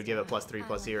like your They would give it style. +3, I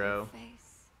like +0. your face.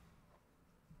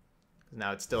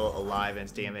 Now it's still alive and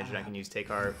it's damaged, and I can use Take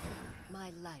Heart.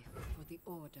 My life for the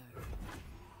Order.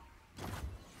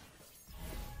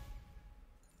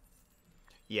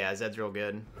 Yeah, Zed's real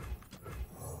good.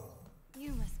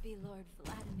 You must be Lord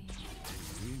Vladimir.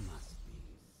 You must be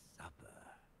supper.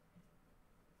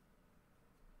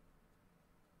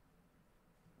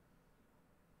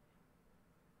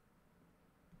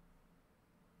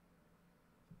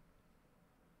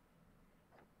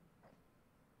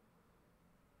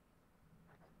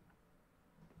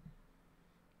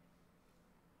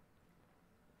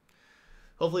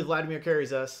 Hopefully Vladimir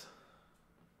carries us.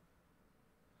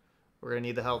 We're gonna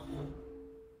need the help.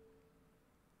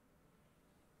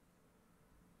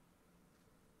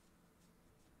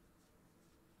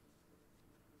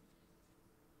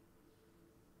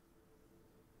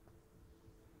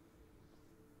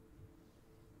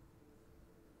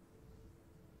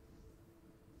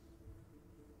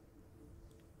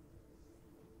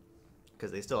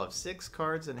 Because they still have 6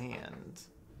 cards in hand.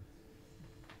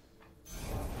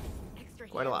 Extra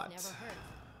Quite a lot. hands never hurt.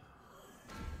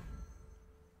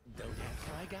 Don't ask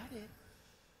how I got it.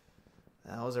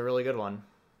 That was a really good one.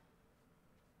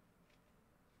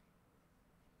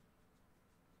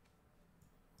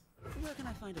 Where can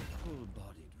I find a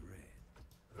full-bodied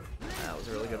red? That was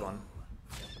a really good one.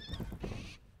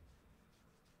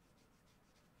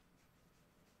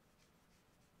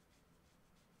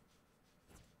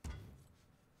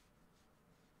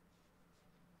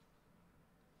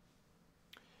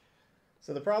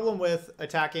 So the problem with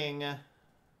attacking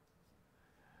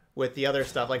with the other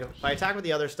stuff, like if I attack with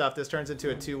the other stuff, this turns into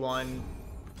a 2-1.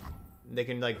 They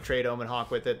can like trade Omen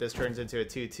Hawk with it. This turns into a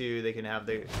 2-2. They can have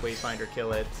the Wayfinder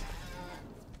kill it.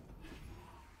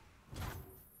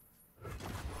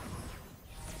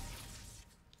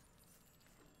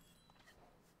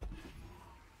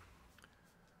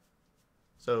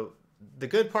 So the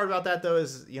good part about that though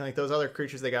is, you know, like those other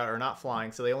creatures they got are not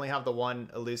flying, so they only have the one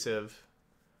elusive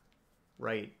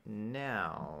right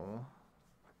now.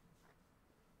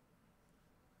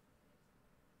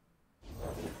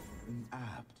 An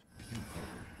apt pupil.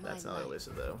 That's My not life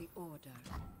elusive for though. the Order.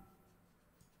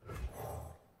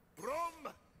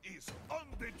 Braum is on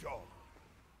the job.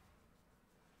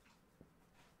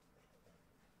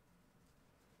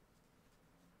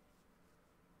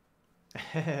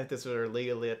 If this were a League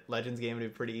of Legends game,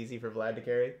 it'd be pretty easy for Vlad to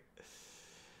carry.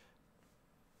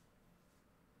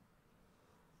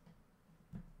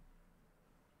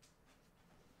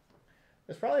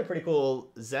 There's probably a pretty cool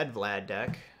Zed Vlad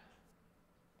deck.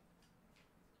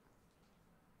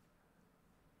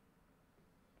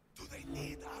 Do they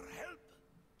need our help?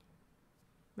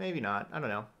 Maybe not. I don't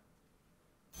know.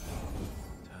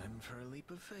 Time for a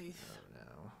leap of faith. Oh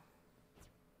no.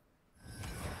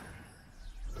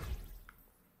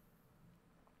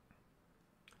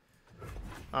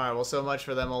 Alright, well, so much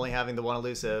for them only having the one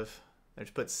elusive. They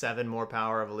just put 7 more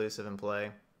power of elusive in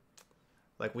play.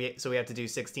 Like we have to do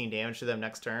 16 damage to them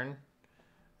next turn.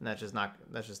 And that's just not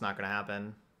gonna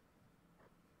happen.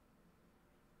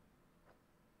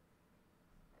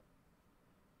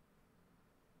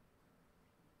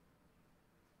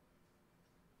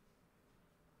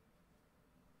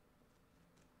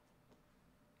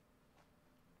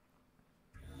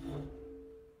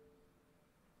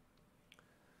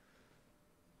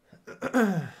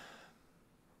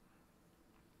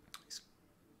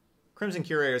 Crimson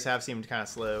Curators have seemed kind of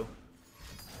slow.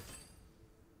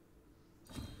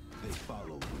 They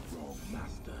follow the wrong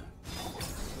master.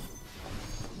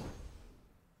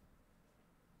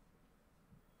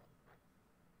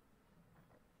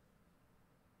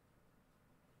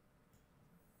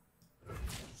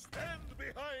 Stand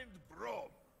behind Braum.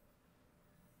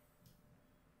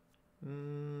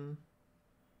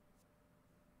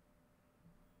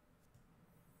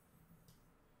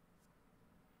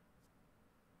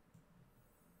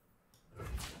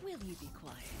 Will you be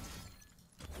quiet?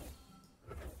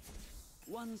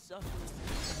 One suffers,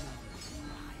 another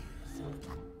thrives.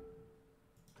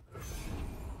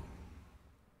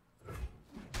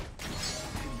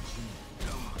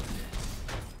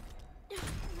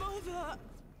 Mother!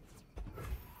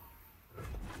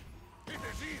 It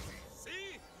is easy,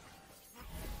 see?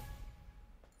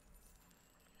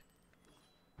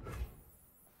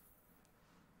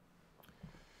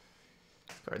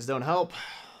 Cards don't help.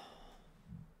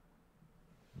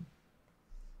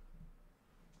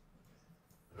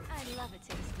 I love a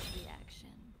taste of the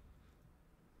action.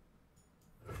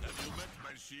 Have you met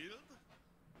my shield?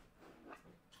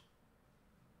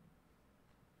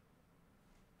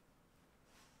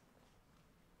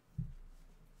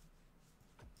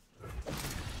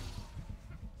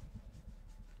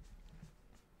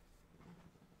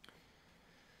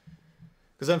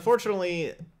 Because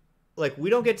unfortunately, like,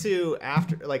 we don't get to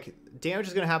after, like, damage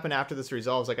is going to happen after this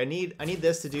resolves. Like, I need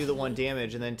this to do the 1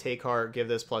 damage and then take heart, give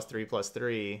this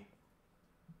 +3/+3.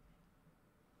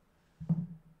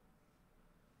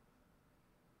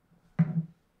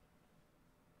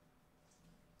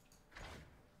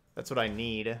 That's what I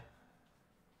need.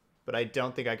 But I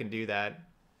don't think I can do that.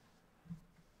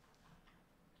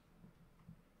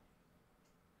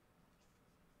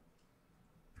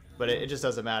 But it just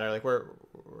doesn't matter. Like, we're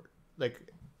like,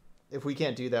 if we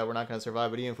can't do that, we're not going to survive.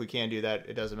 But even if we can do that,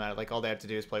 it doesn't matter. Like, all they have to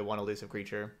do is play 1 elusive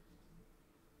creature.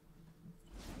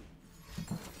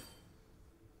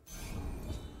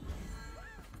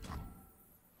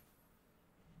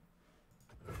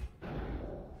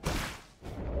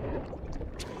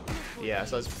 Yeah,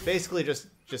 so it's basically just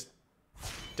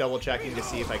double checking to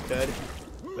see if I could.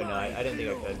 But no, I didn't think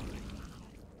I could.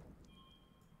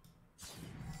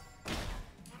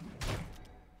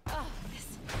 Oh,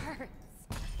 this hurts.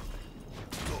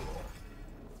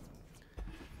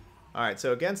 Alright,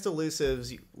 so against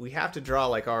elusives, we have to draw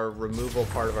like our removal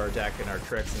part of our deck and our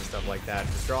tricks and stuff like that.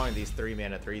 Just drawing these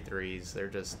 3-mana 3/3s, they're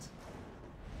just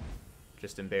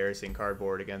embarrassing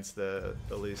cardboard against the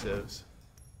elusives.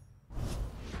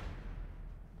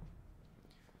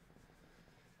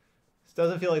 This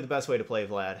doesn't feel like the best way to play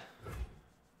Vlad,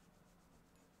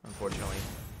 unfortunately.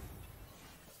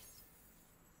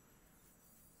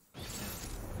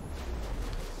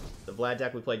 The Vlad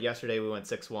deck we played yesterday, we went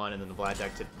 6-1, and then the Vlad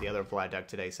deck, the other Vlad deck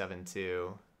today,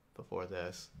 7-2. Before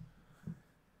this,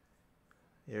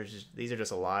 these are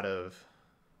just a lot of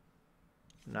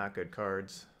not good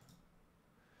cards.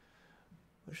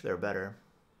 Wish they were better.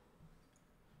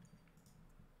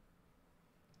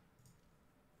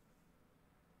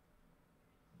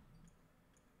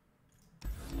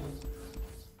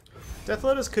 Death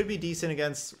Lotus could be decent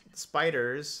against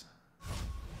spiders.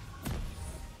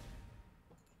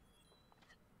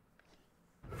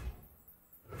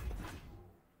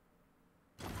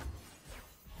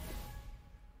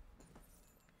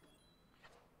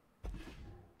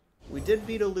 We did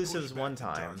beat elusives one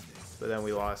time, but then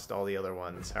we lost all the other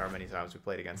ones, however many times we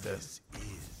played against it. This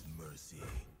is mercy.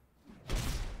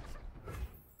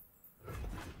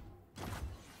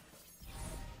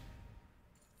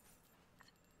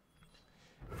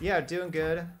 Yeah, doing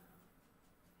good.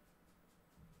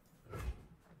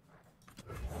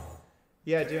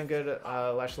 Yeah, doing good,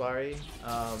 Lashlari.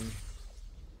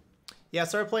 Yeah, I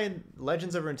started playing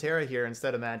Legends of Runeterra here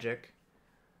instead of Magic.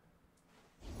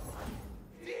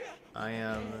 I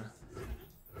am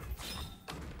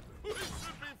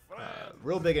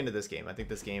real big into this game. I think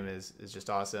this game is just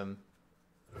awesome.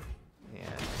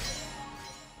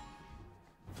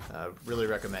 And really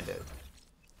recommend it.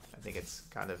 I think it's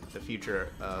kind of the future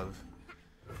of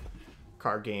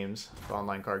card games,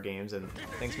 online card games. And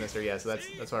thanks, Mister. Yeah, so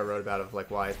that's what I wrote about, of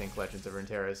like why I think Legends of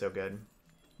Runeterra is so good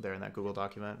there in that Google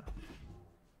document.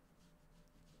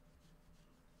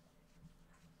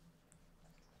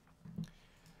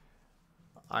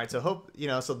 All right, so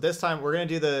so this time we're gonna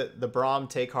do the Braum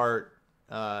take heart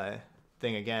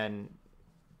thing again.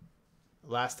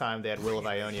 Last time they had Will of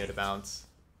Ionia to bounce.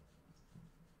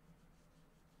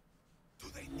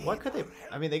 What could they?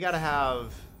 I mean, they gotta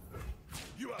have.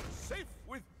 You are safe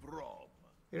with Braum.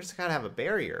 They just gotta have a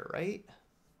barrier, right?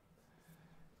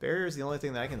 Barrier is the only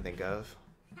thing that I can think of.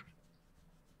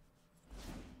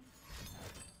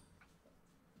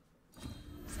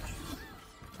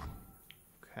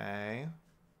 Okay.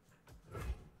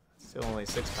 Still only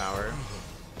 6 power.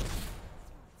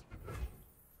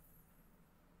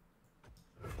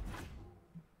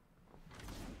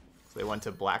 So they went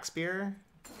to Black Spear.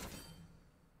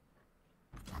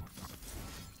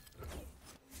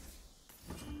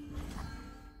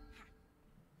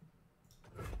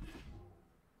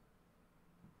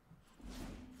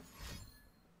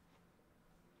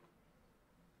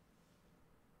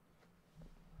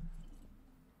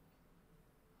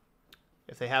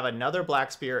 If they have another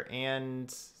Black Spear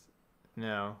and...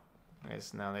 No. I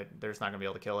guess no, they're just not going to be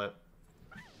able to kill it.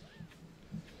 Yeah,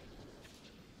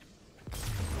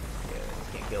 they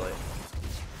just can't kill it.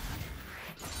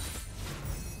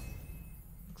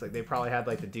 Looks like they probably had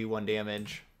like the do 1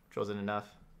 damage, which wasn't enough.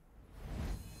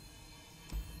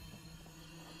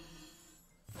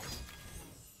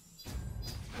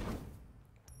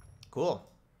 Cool.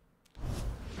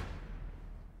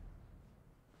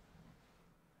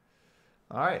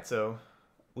 All right, so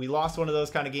we lost one of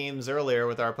those kind of games earlier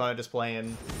with our opponent just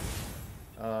playing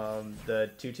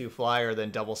the 2/2 flyer,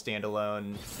 then double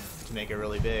standalone to make it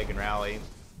really big and rally.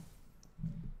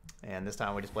 And this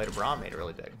time we just played a Braum, made it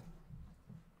really big.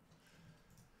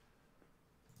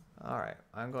 Alright,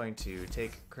 I'm going to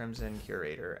take Crimson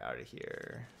Curator out of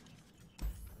here.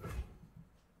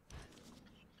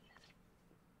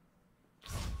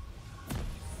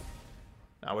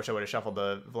 I wish I would have shuffled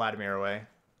the Vladimir away.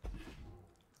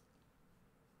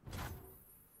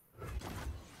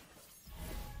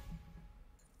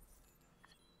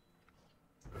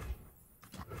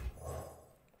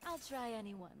 I'll try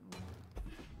anyone.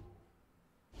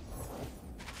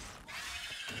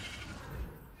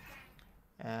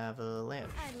 Avalanche.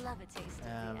 I love a taste of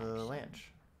the action.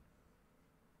 Avalanche.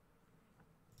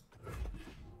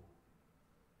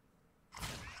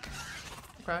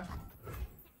 Okay.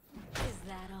 Is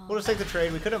that all? We'll just take the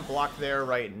trade. We couldn't block there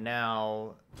right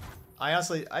now. I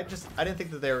honestly, I didn't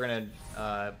think that they were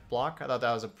gonna block. I thought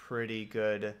that was a pretty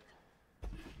good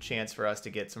chance for us to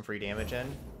get some free damage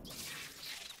in,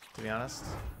 to be honest.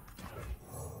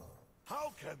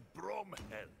 How can Braum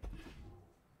help?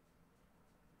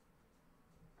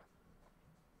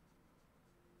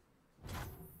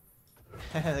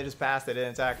 They just passed. They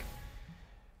didn't attack.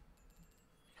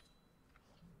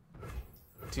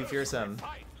 Too fearsome.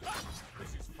 Fight.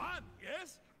 This is fun,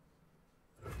 yes?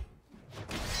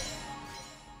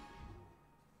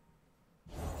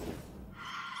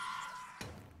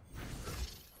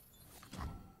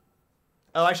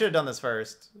 Oh, I should have done this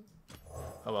first.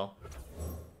 Oh well.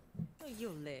 Oh,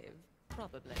 you'll live,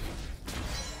 probably.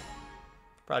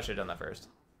 Probably should have done that first.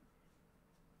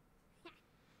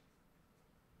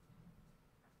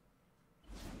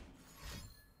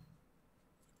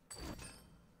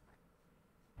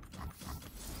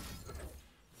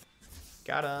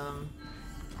 Got him.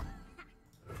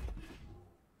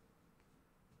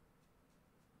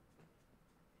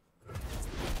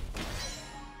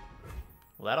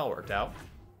 Well, that all worked out.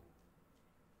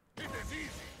 It is easy,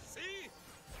 see?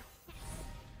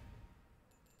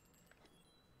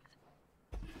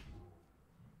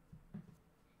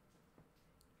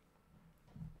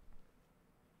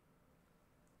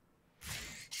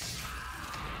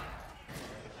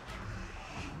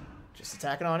 Just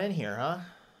attacking on in here, huh?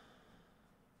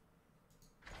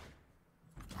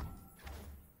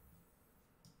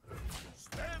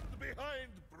 Stand behind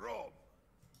Braum.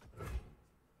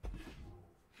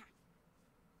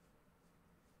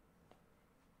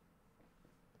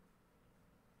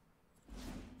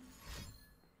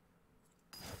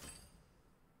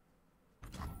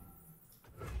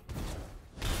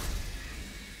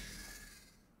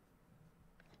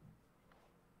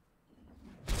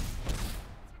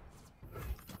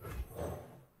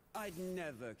 I'd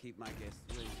never keep my guests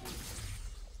waiting.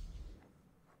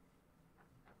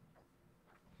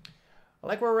 I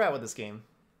like where we're at with this game.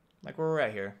 I like where we're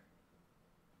at here.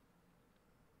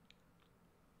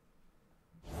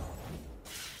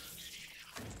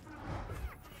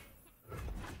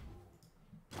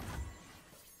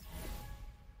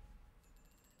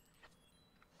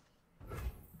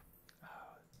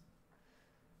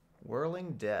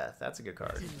 Whirling Death. That's a good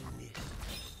card.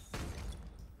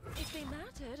 If they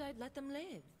mattered, I'd let them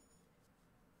live.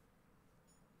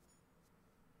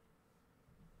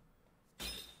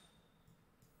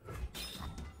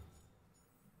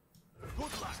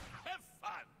 Good luck. Have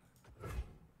fun.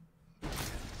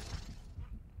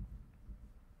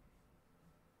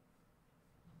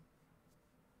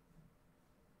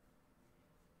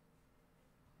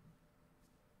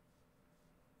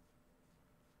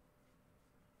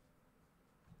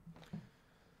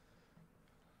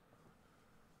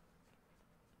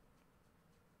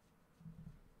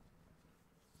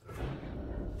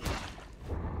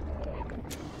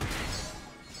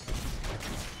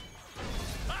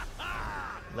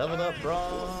 Leveled up,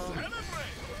 Braum. Celebrate.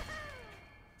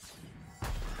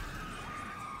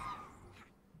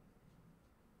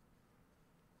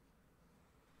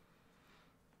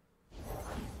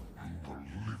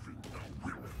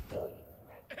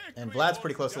 And Vlad's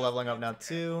pretty close to leveling up now,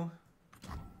 too.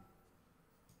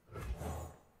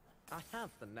 I have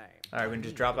the name. Alright, we can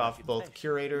just drop off both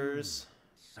curators.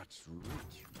 Such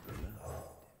rich blood.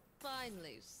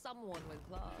 Finally, someone with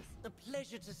class. A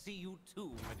pleasure to see you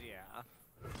too, my dear.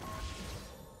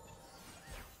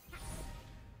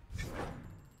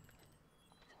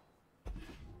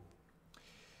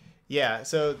 Yeah,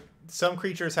 so some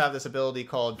creatures have this ability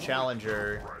called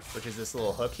Challenger, which is this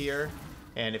little hook here.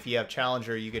 And if you have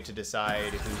Challenger, you get to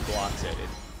decide who blocks it.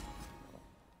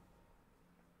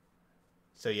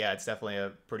 So yeah, it's definitely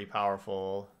a pretty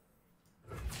powerful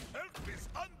Help is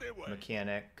underway.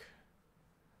 mechanic.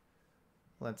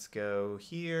 Let's go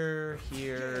here,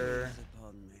 here, Gaze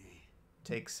upon me.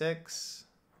 take 6.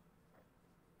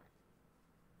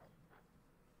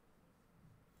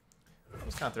 I'm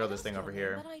just gonna throw this thing over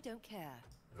here. But I don't care.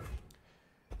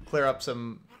 clear up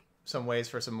some ways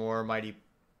for some more mighty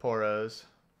Poros.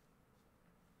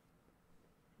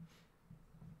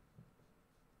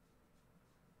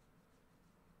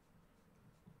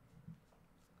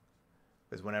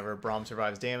 Because whenever Braum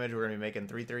survives damage, we're going to be making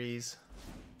 3/3s.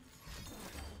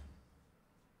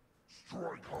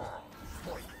 Strike hard,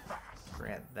 strike fast.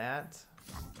 Grant that.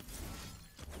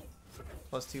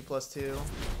 +2/+2.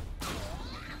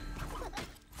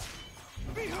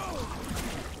 Behold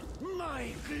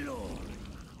my glory.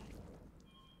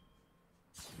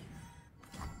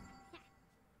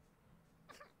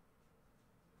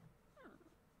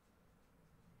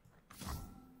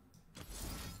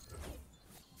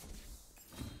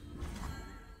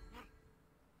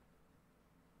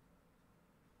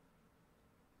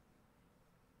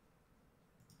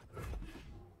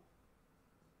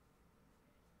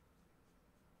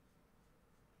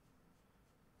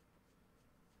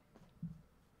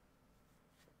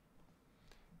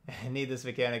 I need this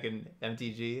mechanic in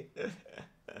MTG.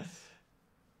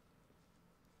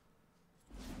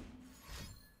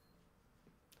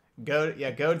 Goad,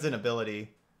 yeah, Goad's an ability,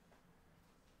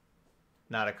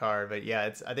 not a card, but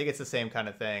yeah, I think it's the same kind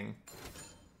of thing.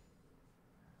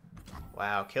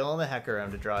 Wow, killing the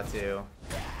Hecarim to draw 2.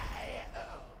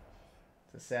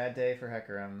 It's a sad day for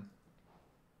Hecarim.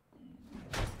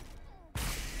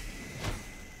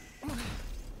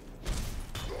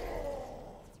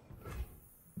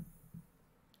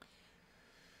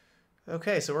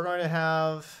 Okay, so we're going to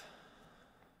have...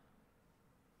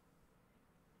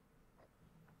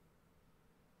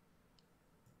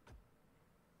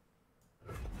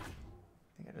 I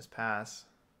think I just pass.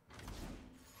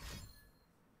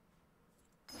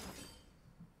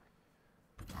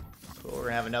 Cool, we're going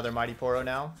to have another Mighty Poro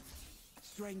now.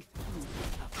 Strength.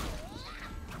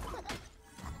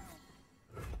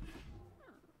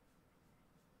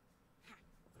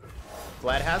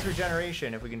 Vlad has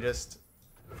regeneration if we can just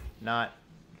not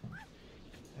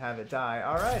have it die.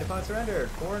 Alright, opponent surrendered.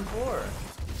 4 and 4.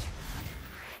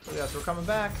 Look at us, we're coming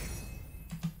back.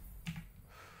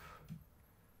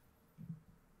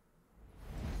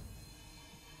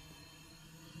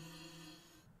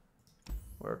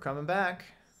 We're coming back.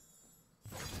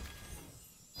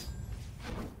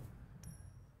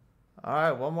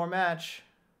 Alright, one more match.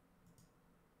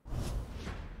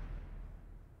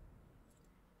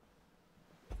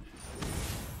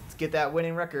 Let's get that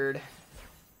winning record.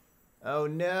 Oh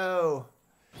no!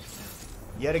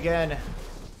 Yet again,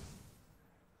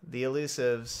 the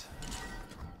elusives.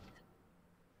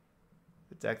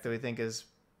 The deck that we think is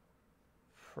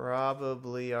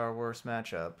probably our worst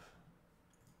matchup.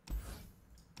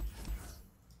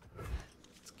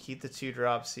 Let's keep the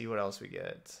 2-drop, see what else we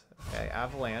get. Okay,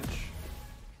 Avalanche.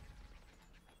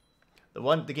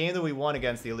 The game that we won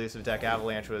against the elusive deck,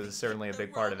 Avalanche, was certainly a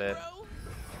big part of it.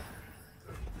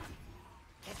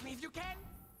 Catch me if you can.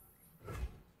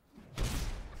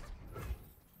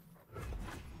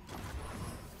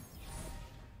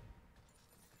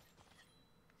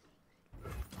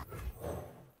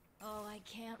 Oh, I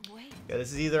can't wait. Yeah,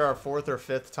 this is either our 4th or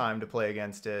 5th time to play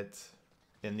against it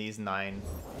in these 9.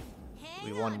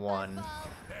 We won 1.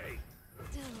 Hey,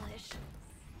 Delicious.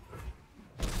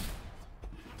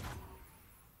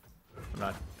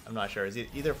 I'm not sure. It's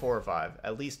either 4 or 5.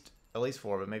 At least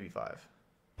 4, but maybe 5.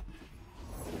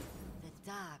 The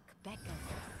dark beckons.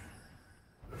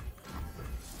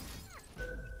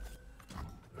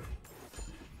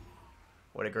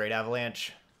 What a great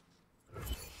Avalanche.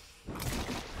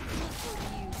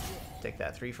 Take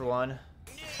that 3 for 1.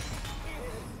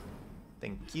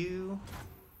 Thank you.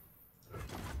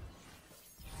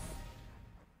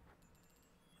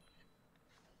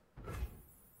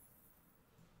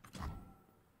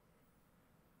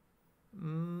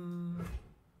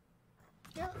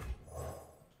 Yeah.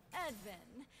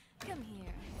 Advin, come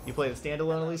here. You play the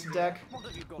standalone elusive deck?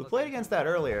 We played against that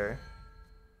earlier.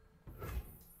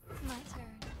 My turn.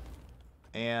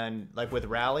 And like with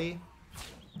Rally,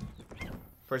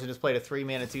 person just played a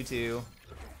 3-mana 2/2, you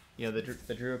know,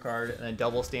 the Druid card, and then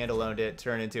double standaloned it,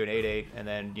 turned into an 8/8, and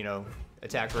then, you know,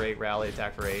 attack for 8, Rally,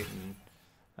 attack for 8, and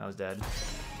I was dead.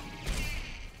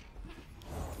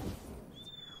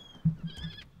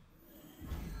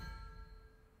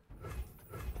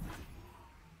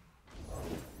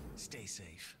 Stay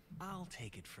safe. I'll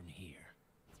take it from here.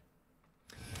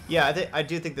 Yeah, I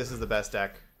do think this is the best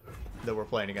deck that we're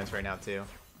playing against right now too.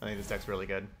 I think this deck's really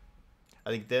good. I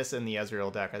think this and the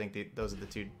Ezreal deck, I think those are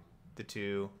the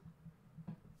two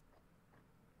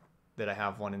that I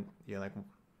have one in, you know, like,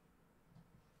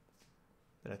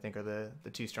 that I think are the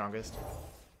 2 strongest.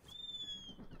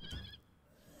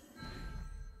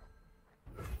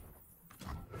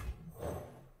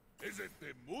 Is it the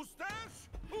mustache?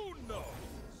 Who knows?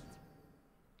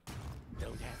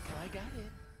 Don't ask how I got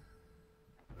it.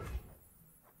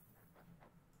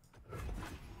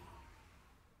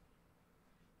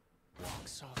 Walk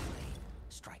softly,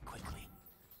 strike quickly.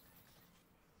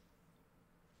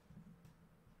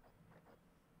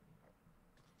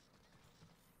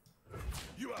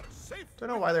 You are safe. Don't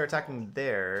know why they're attacking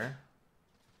there.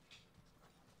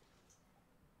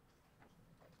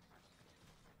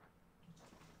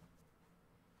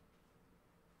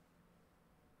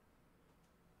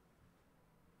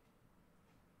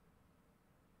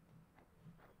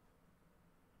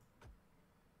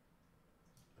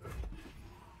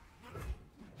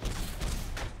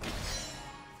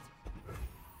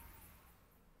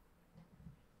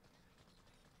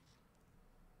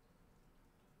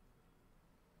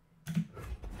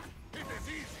 It is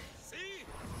easy, see?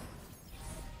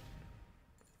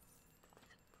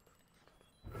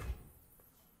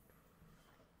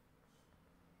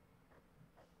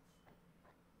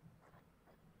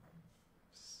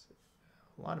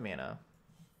 A lot of mana.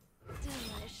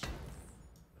 Delicious.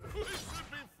 We should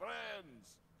be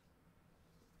friends.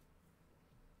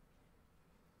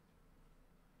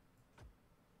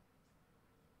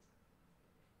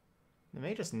 They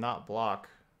may just not block.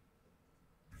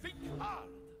 Think hard.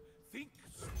 Think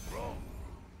strong.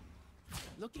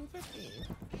 Looking for fear?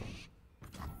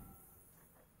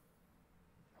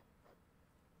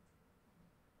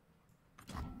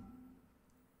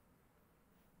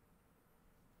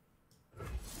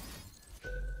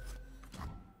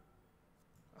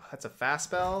 Oh, that's a fast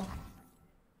spell.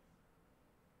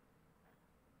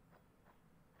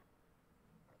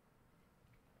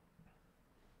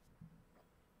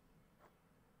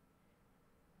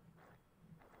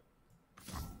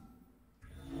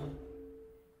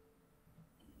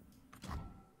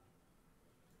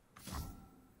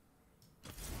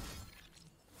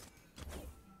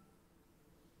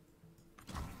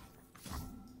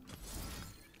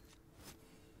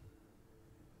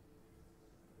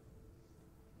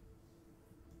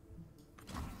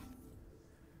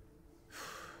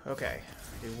 Okay,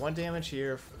 do 1 damage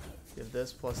here. Give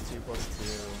this +2/+2.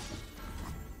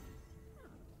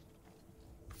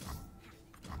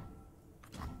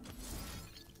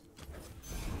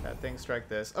 That thing strike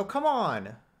this. Oh, come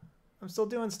on! I'm still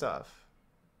doing stuff.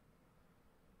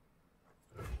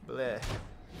 Bleh.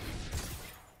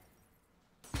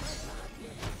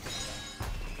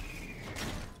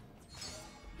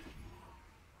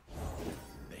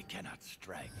 They cannot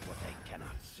strike what they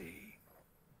cannot see.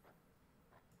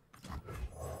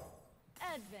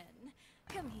 Advin,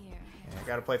 come here. I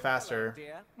gotta play faster. Hello,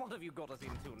 dear. What have you got us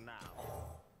into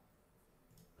now?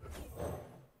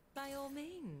 By all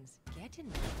means, get in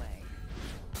my way.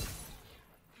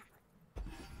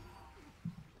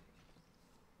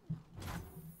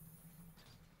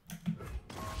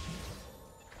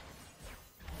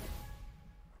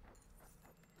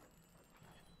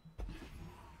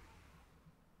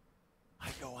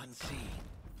 I go unseen.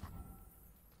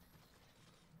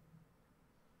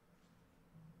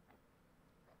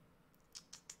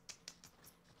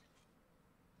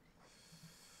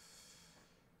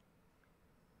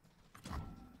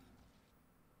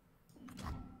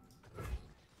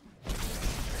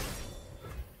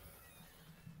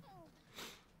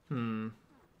 Hmm.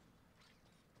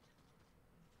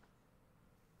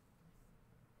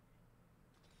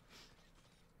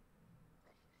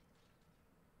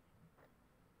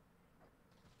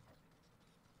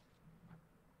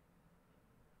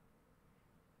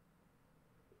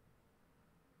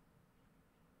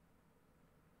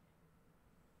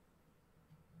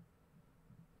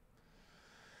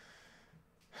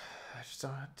 I just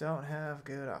don't have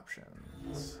good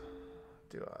options,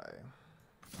 do I?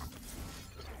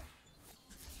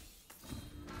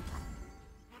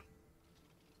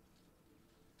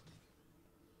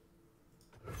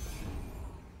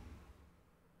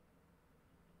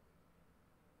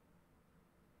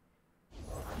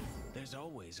 There's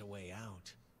always a way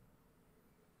out.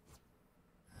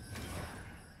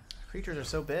 Creatures are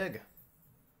so big.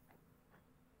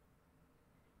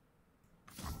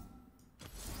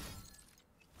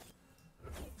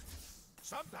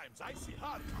 Sometimes icy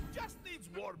heart just needs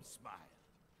warm smile.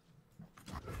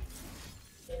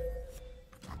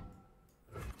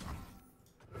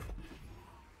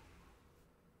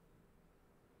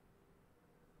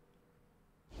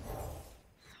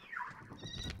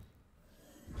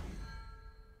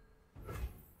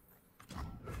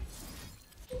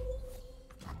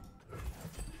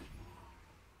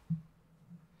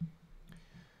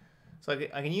 So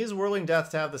I can use Whirling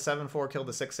Death to have the 7/4 kill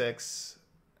the 6/6.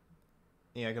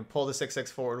 Yeah, I can pull the 6/6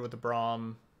 forward with the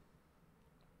Braum.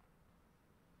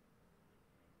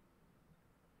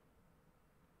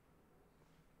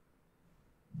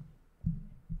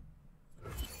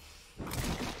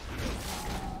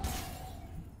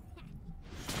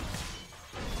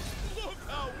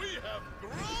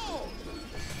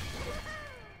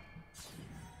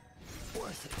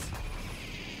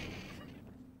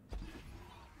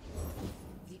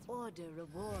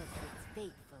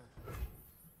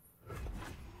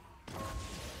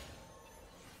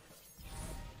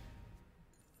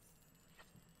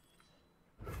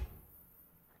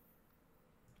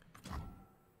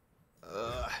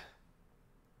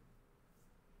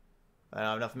 don't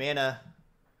have enough mana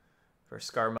for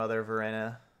Scar Mother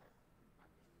Verena.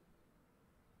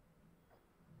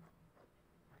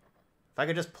 If I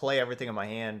could just play everything in my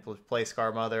hand, play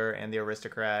Scar Mother and the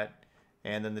Aristocrat,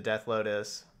 and then the Death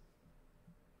Lotus.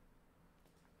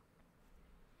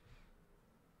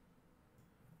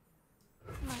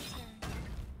 My turn.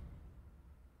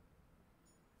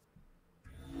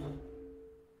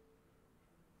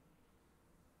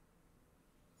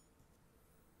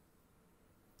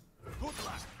 Good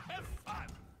luck. Have fun.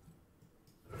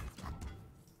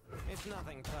 It's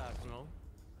nothing personal.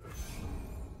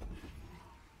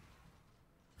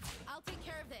 I'll take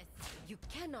care of this. You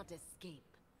cannot escape.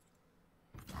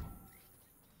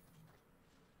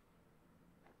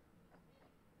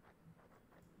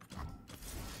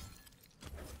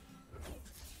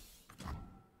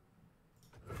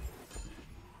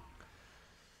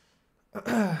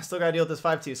 Still gotta deal with this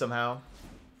 5-2 somehow.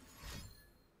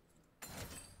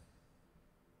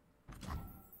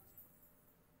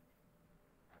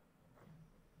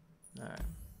 Alright.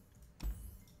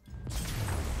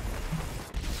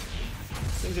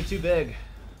 Things are too big.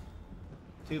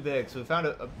 Too big. So we found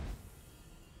a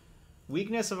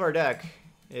weakness of our deck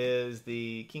is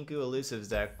the Kinku Elusives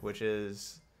deck, which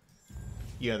is,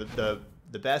 you know,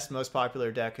 the best, most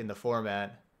popular deck in the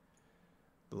format.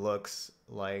 Looks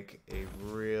like a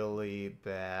really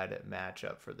bad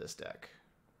matchup for this deck.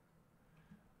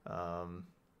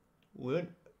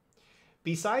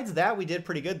 Besides that, we did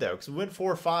pretty good though, because we went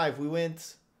 4-5. We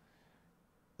went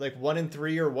like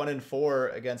 1-3 or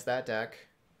 1-4 against that deck.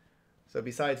 So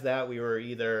besides that, we were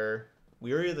either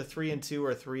 3-2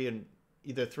 or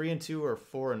 3-2 or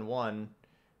 4-1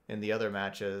 in the other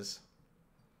matches.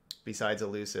 Besides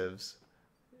elusives.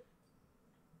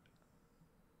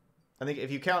 I think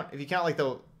if you count like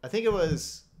I think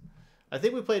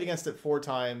we played against it 4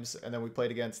 times, and then we played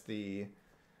against the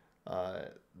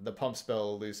pump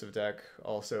spell elusive deck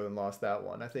also and lost that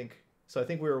one. I think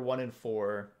we were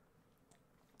 1-4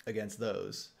 against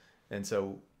those, and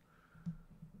so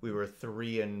we were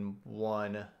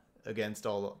 3-1 against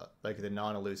all like the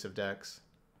non-elusive decks.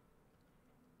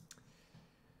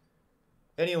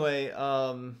 Anyway,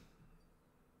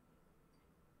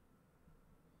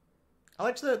 I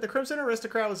liked the Crimson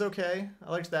Aristocrat was okay. I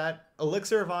liked that.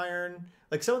 Elixir of Iron,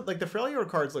 like the Freljord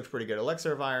cards looked pretty good.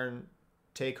 Elixir of Iron,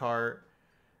 Take Heart,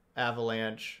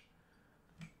 Avalanche,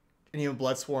 and even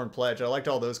Bloodsworn Pledge. I liked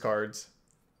all those cards.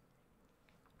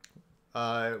 We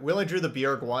only drew the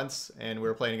Bjerg once, and we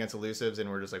were playing against elusives, and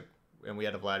and we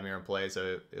had a Vladimir in play,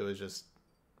 so it was just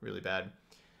really bad.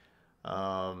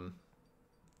 But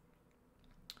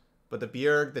the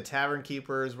Bjerg, the Tavern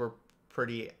Keepers were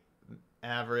pretty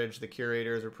average. The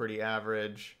Curators were pretty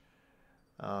average.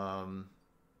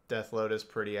 Death Lotus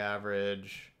pretty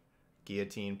average.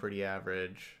 Guillotine pretty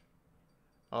average.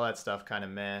 All that stuff kind of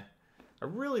meh. I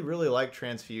really, really like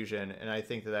Transfusion, and I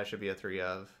think that should be a 3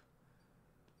 of.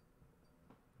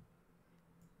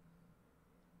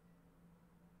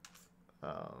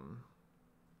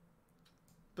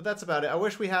 But that's about it. I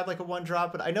wish we had like a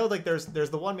 1-drop, but I know like there's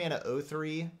the 1 mana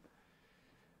 0/3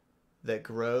 that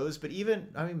grows, but even,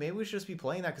 I mean, maybe we should just be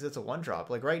playing that because it's a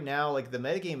 1-drop. Like right now, like the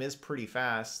metagame is pretty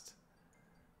fast.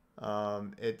 I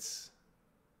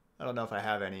don't know if I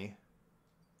have any.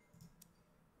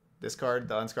 This card,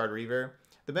 the Unscarred Reaver.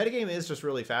 The metagame is just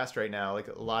really fast right now, like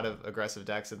a lot of aggressive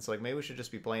decks, and so like maybe we should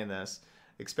just be playing this,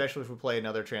 especially if we play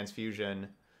another Transfusion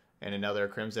and another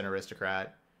Crimson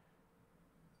Aristocrat.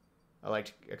 I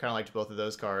kind of liked both of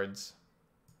those cards.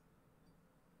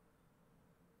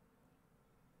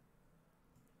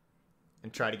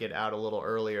 And try to get out a little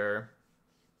earlier.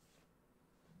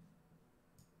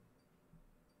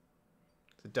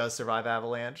 It does survive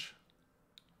Avalanche.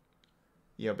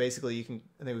 You know, basically you can,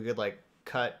 I think we could like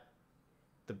cut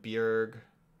the Bjerg.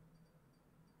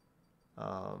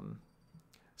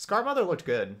 Scar Mother looked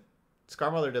good. Scar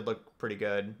Mother did look pretty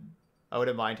good. I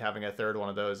wouldn't mind having a 3rd one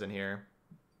of those in here.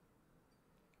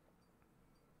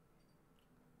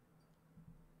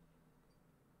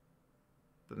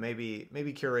 But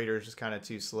maybe Curator is just kind of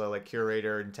too slow. Like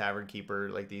Curator and Tavern Keeper,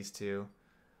 like these two.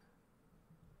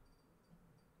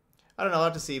 I don't know. I'll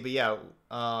have to see. But yeah,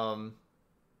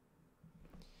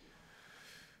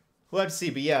 we'll have to see.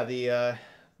 But yeah, the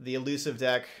elusive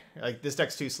deck, like this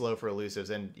deck's too slow for elusives,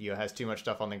 and has too much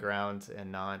stuff on the ground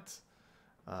and not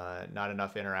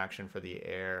enough interaction for the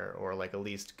air, or like at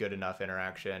least good enough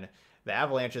interaction. The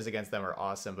avalanches against them are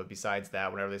awesome, but besides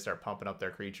that, whenever they start pumping up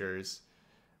their creatures,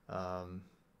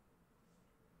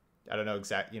 I don't know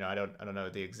I don't know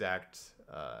the exact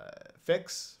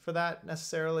fix for that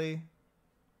necessarily,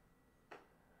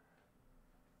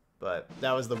 but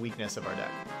that was the weakness of our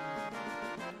deck.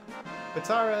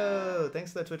 Bataro,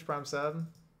 thanks for the Twitch Prime sub.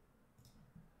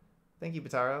 Thank you,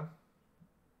 Bataro.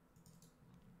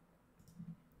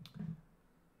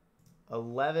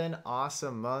 11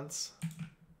 awesome months.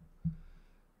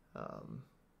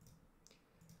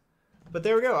 But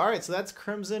there we go. All right, so that's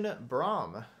Crimson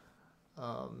Braum.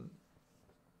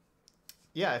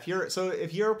 Yeah,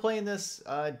 if you're playing this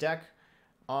deck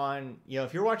on,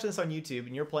 if you're watching this on YouTube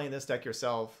and you're playing this deck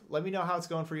yourself, let me know how it's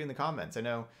going for you in the comments. I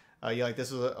know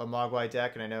this was a Mogwai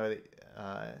deck, and I know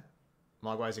that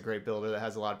Mogwai is a great builder that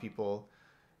has a lot of people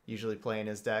usually playing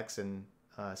his decks, and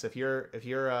so if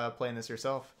you're playing this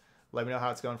yourself, let me know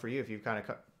how it's going for you. If you've kind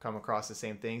of come across the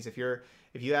same things, if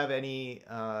you have any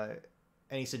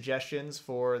suggestions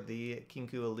for the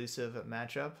Kinku Elusive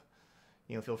matchup,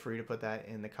 feel free to put that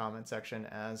in the comment section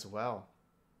as well.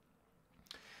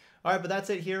 All right, but that's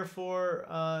it here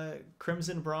for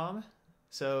Crimson Braum.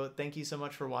 So thank you so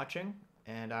much for watching,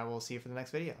 and I will see you for the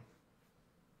next video.